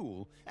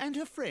 Fontule and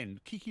her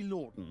friend Kiki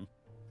Lawton.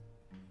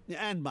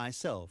 And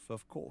myself,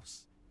 of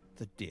course.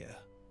 The dear.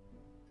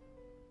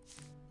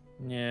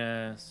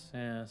 Yes,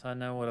 I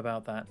know all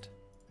about that.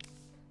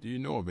 Do you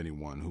know of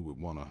anyone who would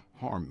want to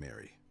harm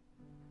Mary?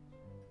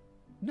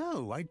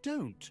 No, I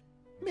don't.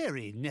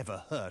 Mary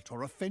never hurt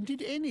or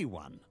offended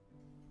anyone.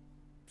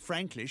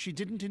 Frankly, she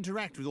didn't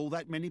interact with all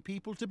that many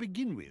people to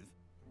begin with.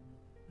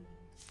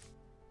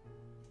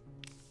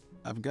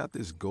 I've got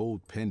this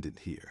gold pendant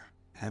here.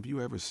 Have you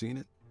ever seen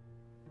it?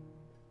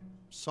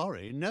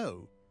 sorry,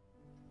 no.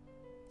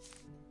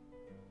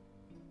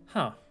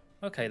 Huh.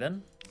 Okay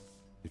then.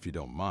 If you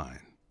don't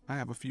mind, I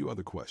have a few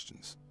other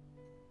questions.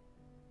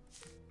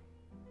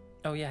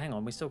 Oh yeah, hang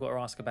on. We still got to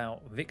ask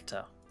about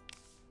Victor.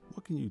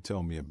 What can you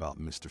tell me about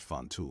Mr.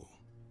 Fontoul?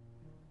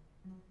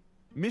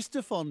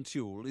 Mr.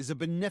 Fontoul is a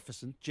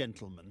beneficent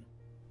gentleman.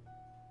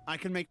 I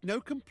can make no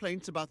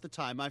complaints about the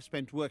time I've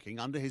spent working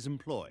under his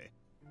employ.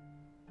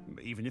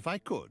 Even if I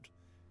could,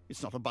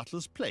 it's not a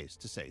butler's place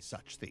to say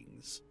such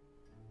things.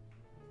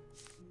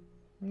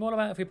 What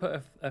about if we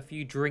put a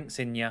few drinks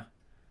in you? A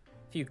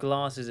few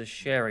glasses of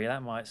sherry,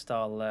 that might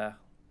start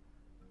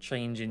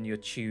changing your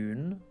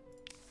tune.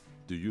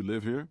 Do you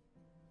live here?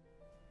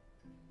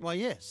 Why,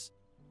 yes.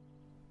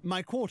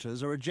 My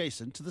quarters are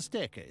adjacent to the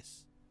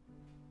staircase.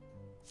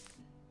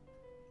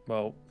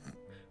 Well,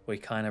 we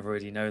kind of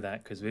already know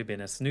that because we've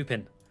been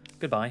snooping.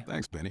 Goodbye.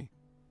 Thanks, Benny.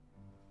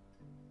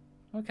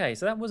 Okay,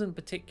 so that wasn't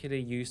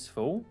particularly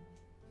useful.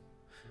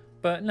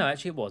 But no,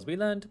 actually it was. We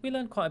learned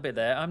quite a bit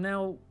there. I'm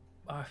now...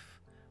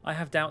 I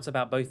have doubts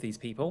about both these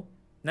people.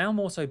 Now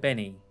more so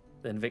Benny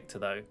than Victor,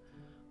 though.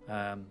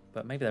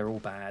 But maybe they're all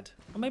bad.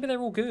 Or maybe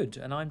they're all good,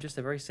 and I'm just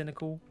a very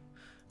cynical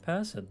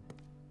person.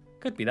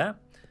 Could be that.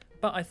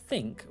 But I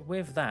think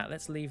with that,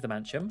 let's leave the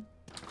mansion.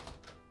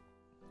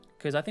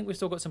 Because I think we've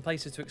still got some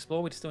places to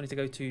explore. We still need to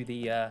go to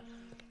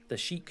the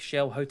Chic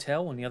Shell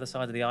Hotel on the other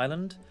side of the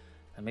island.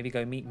 And maybe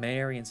go meet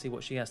Mary and see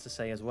what she has to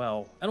say as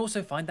well. And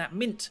also find that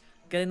mint.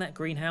 Get in that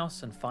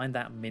greenhouse and find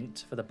that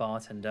mint for the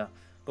bartender.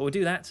 But we'll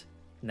do that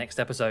next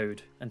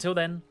episode. Until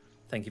then,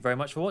 thank you very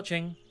much for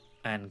watching,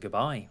 and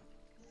goodbye.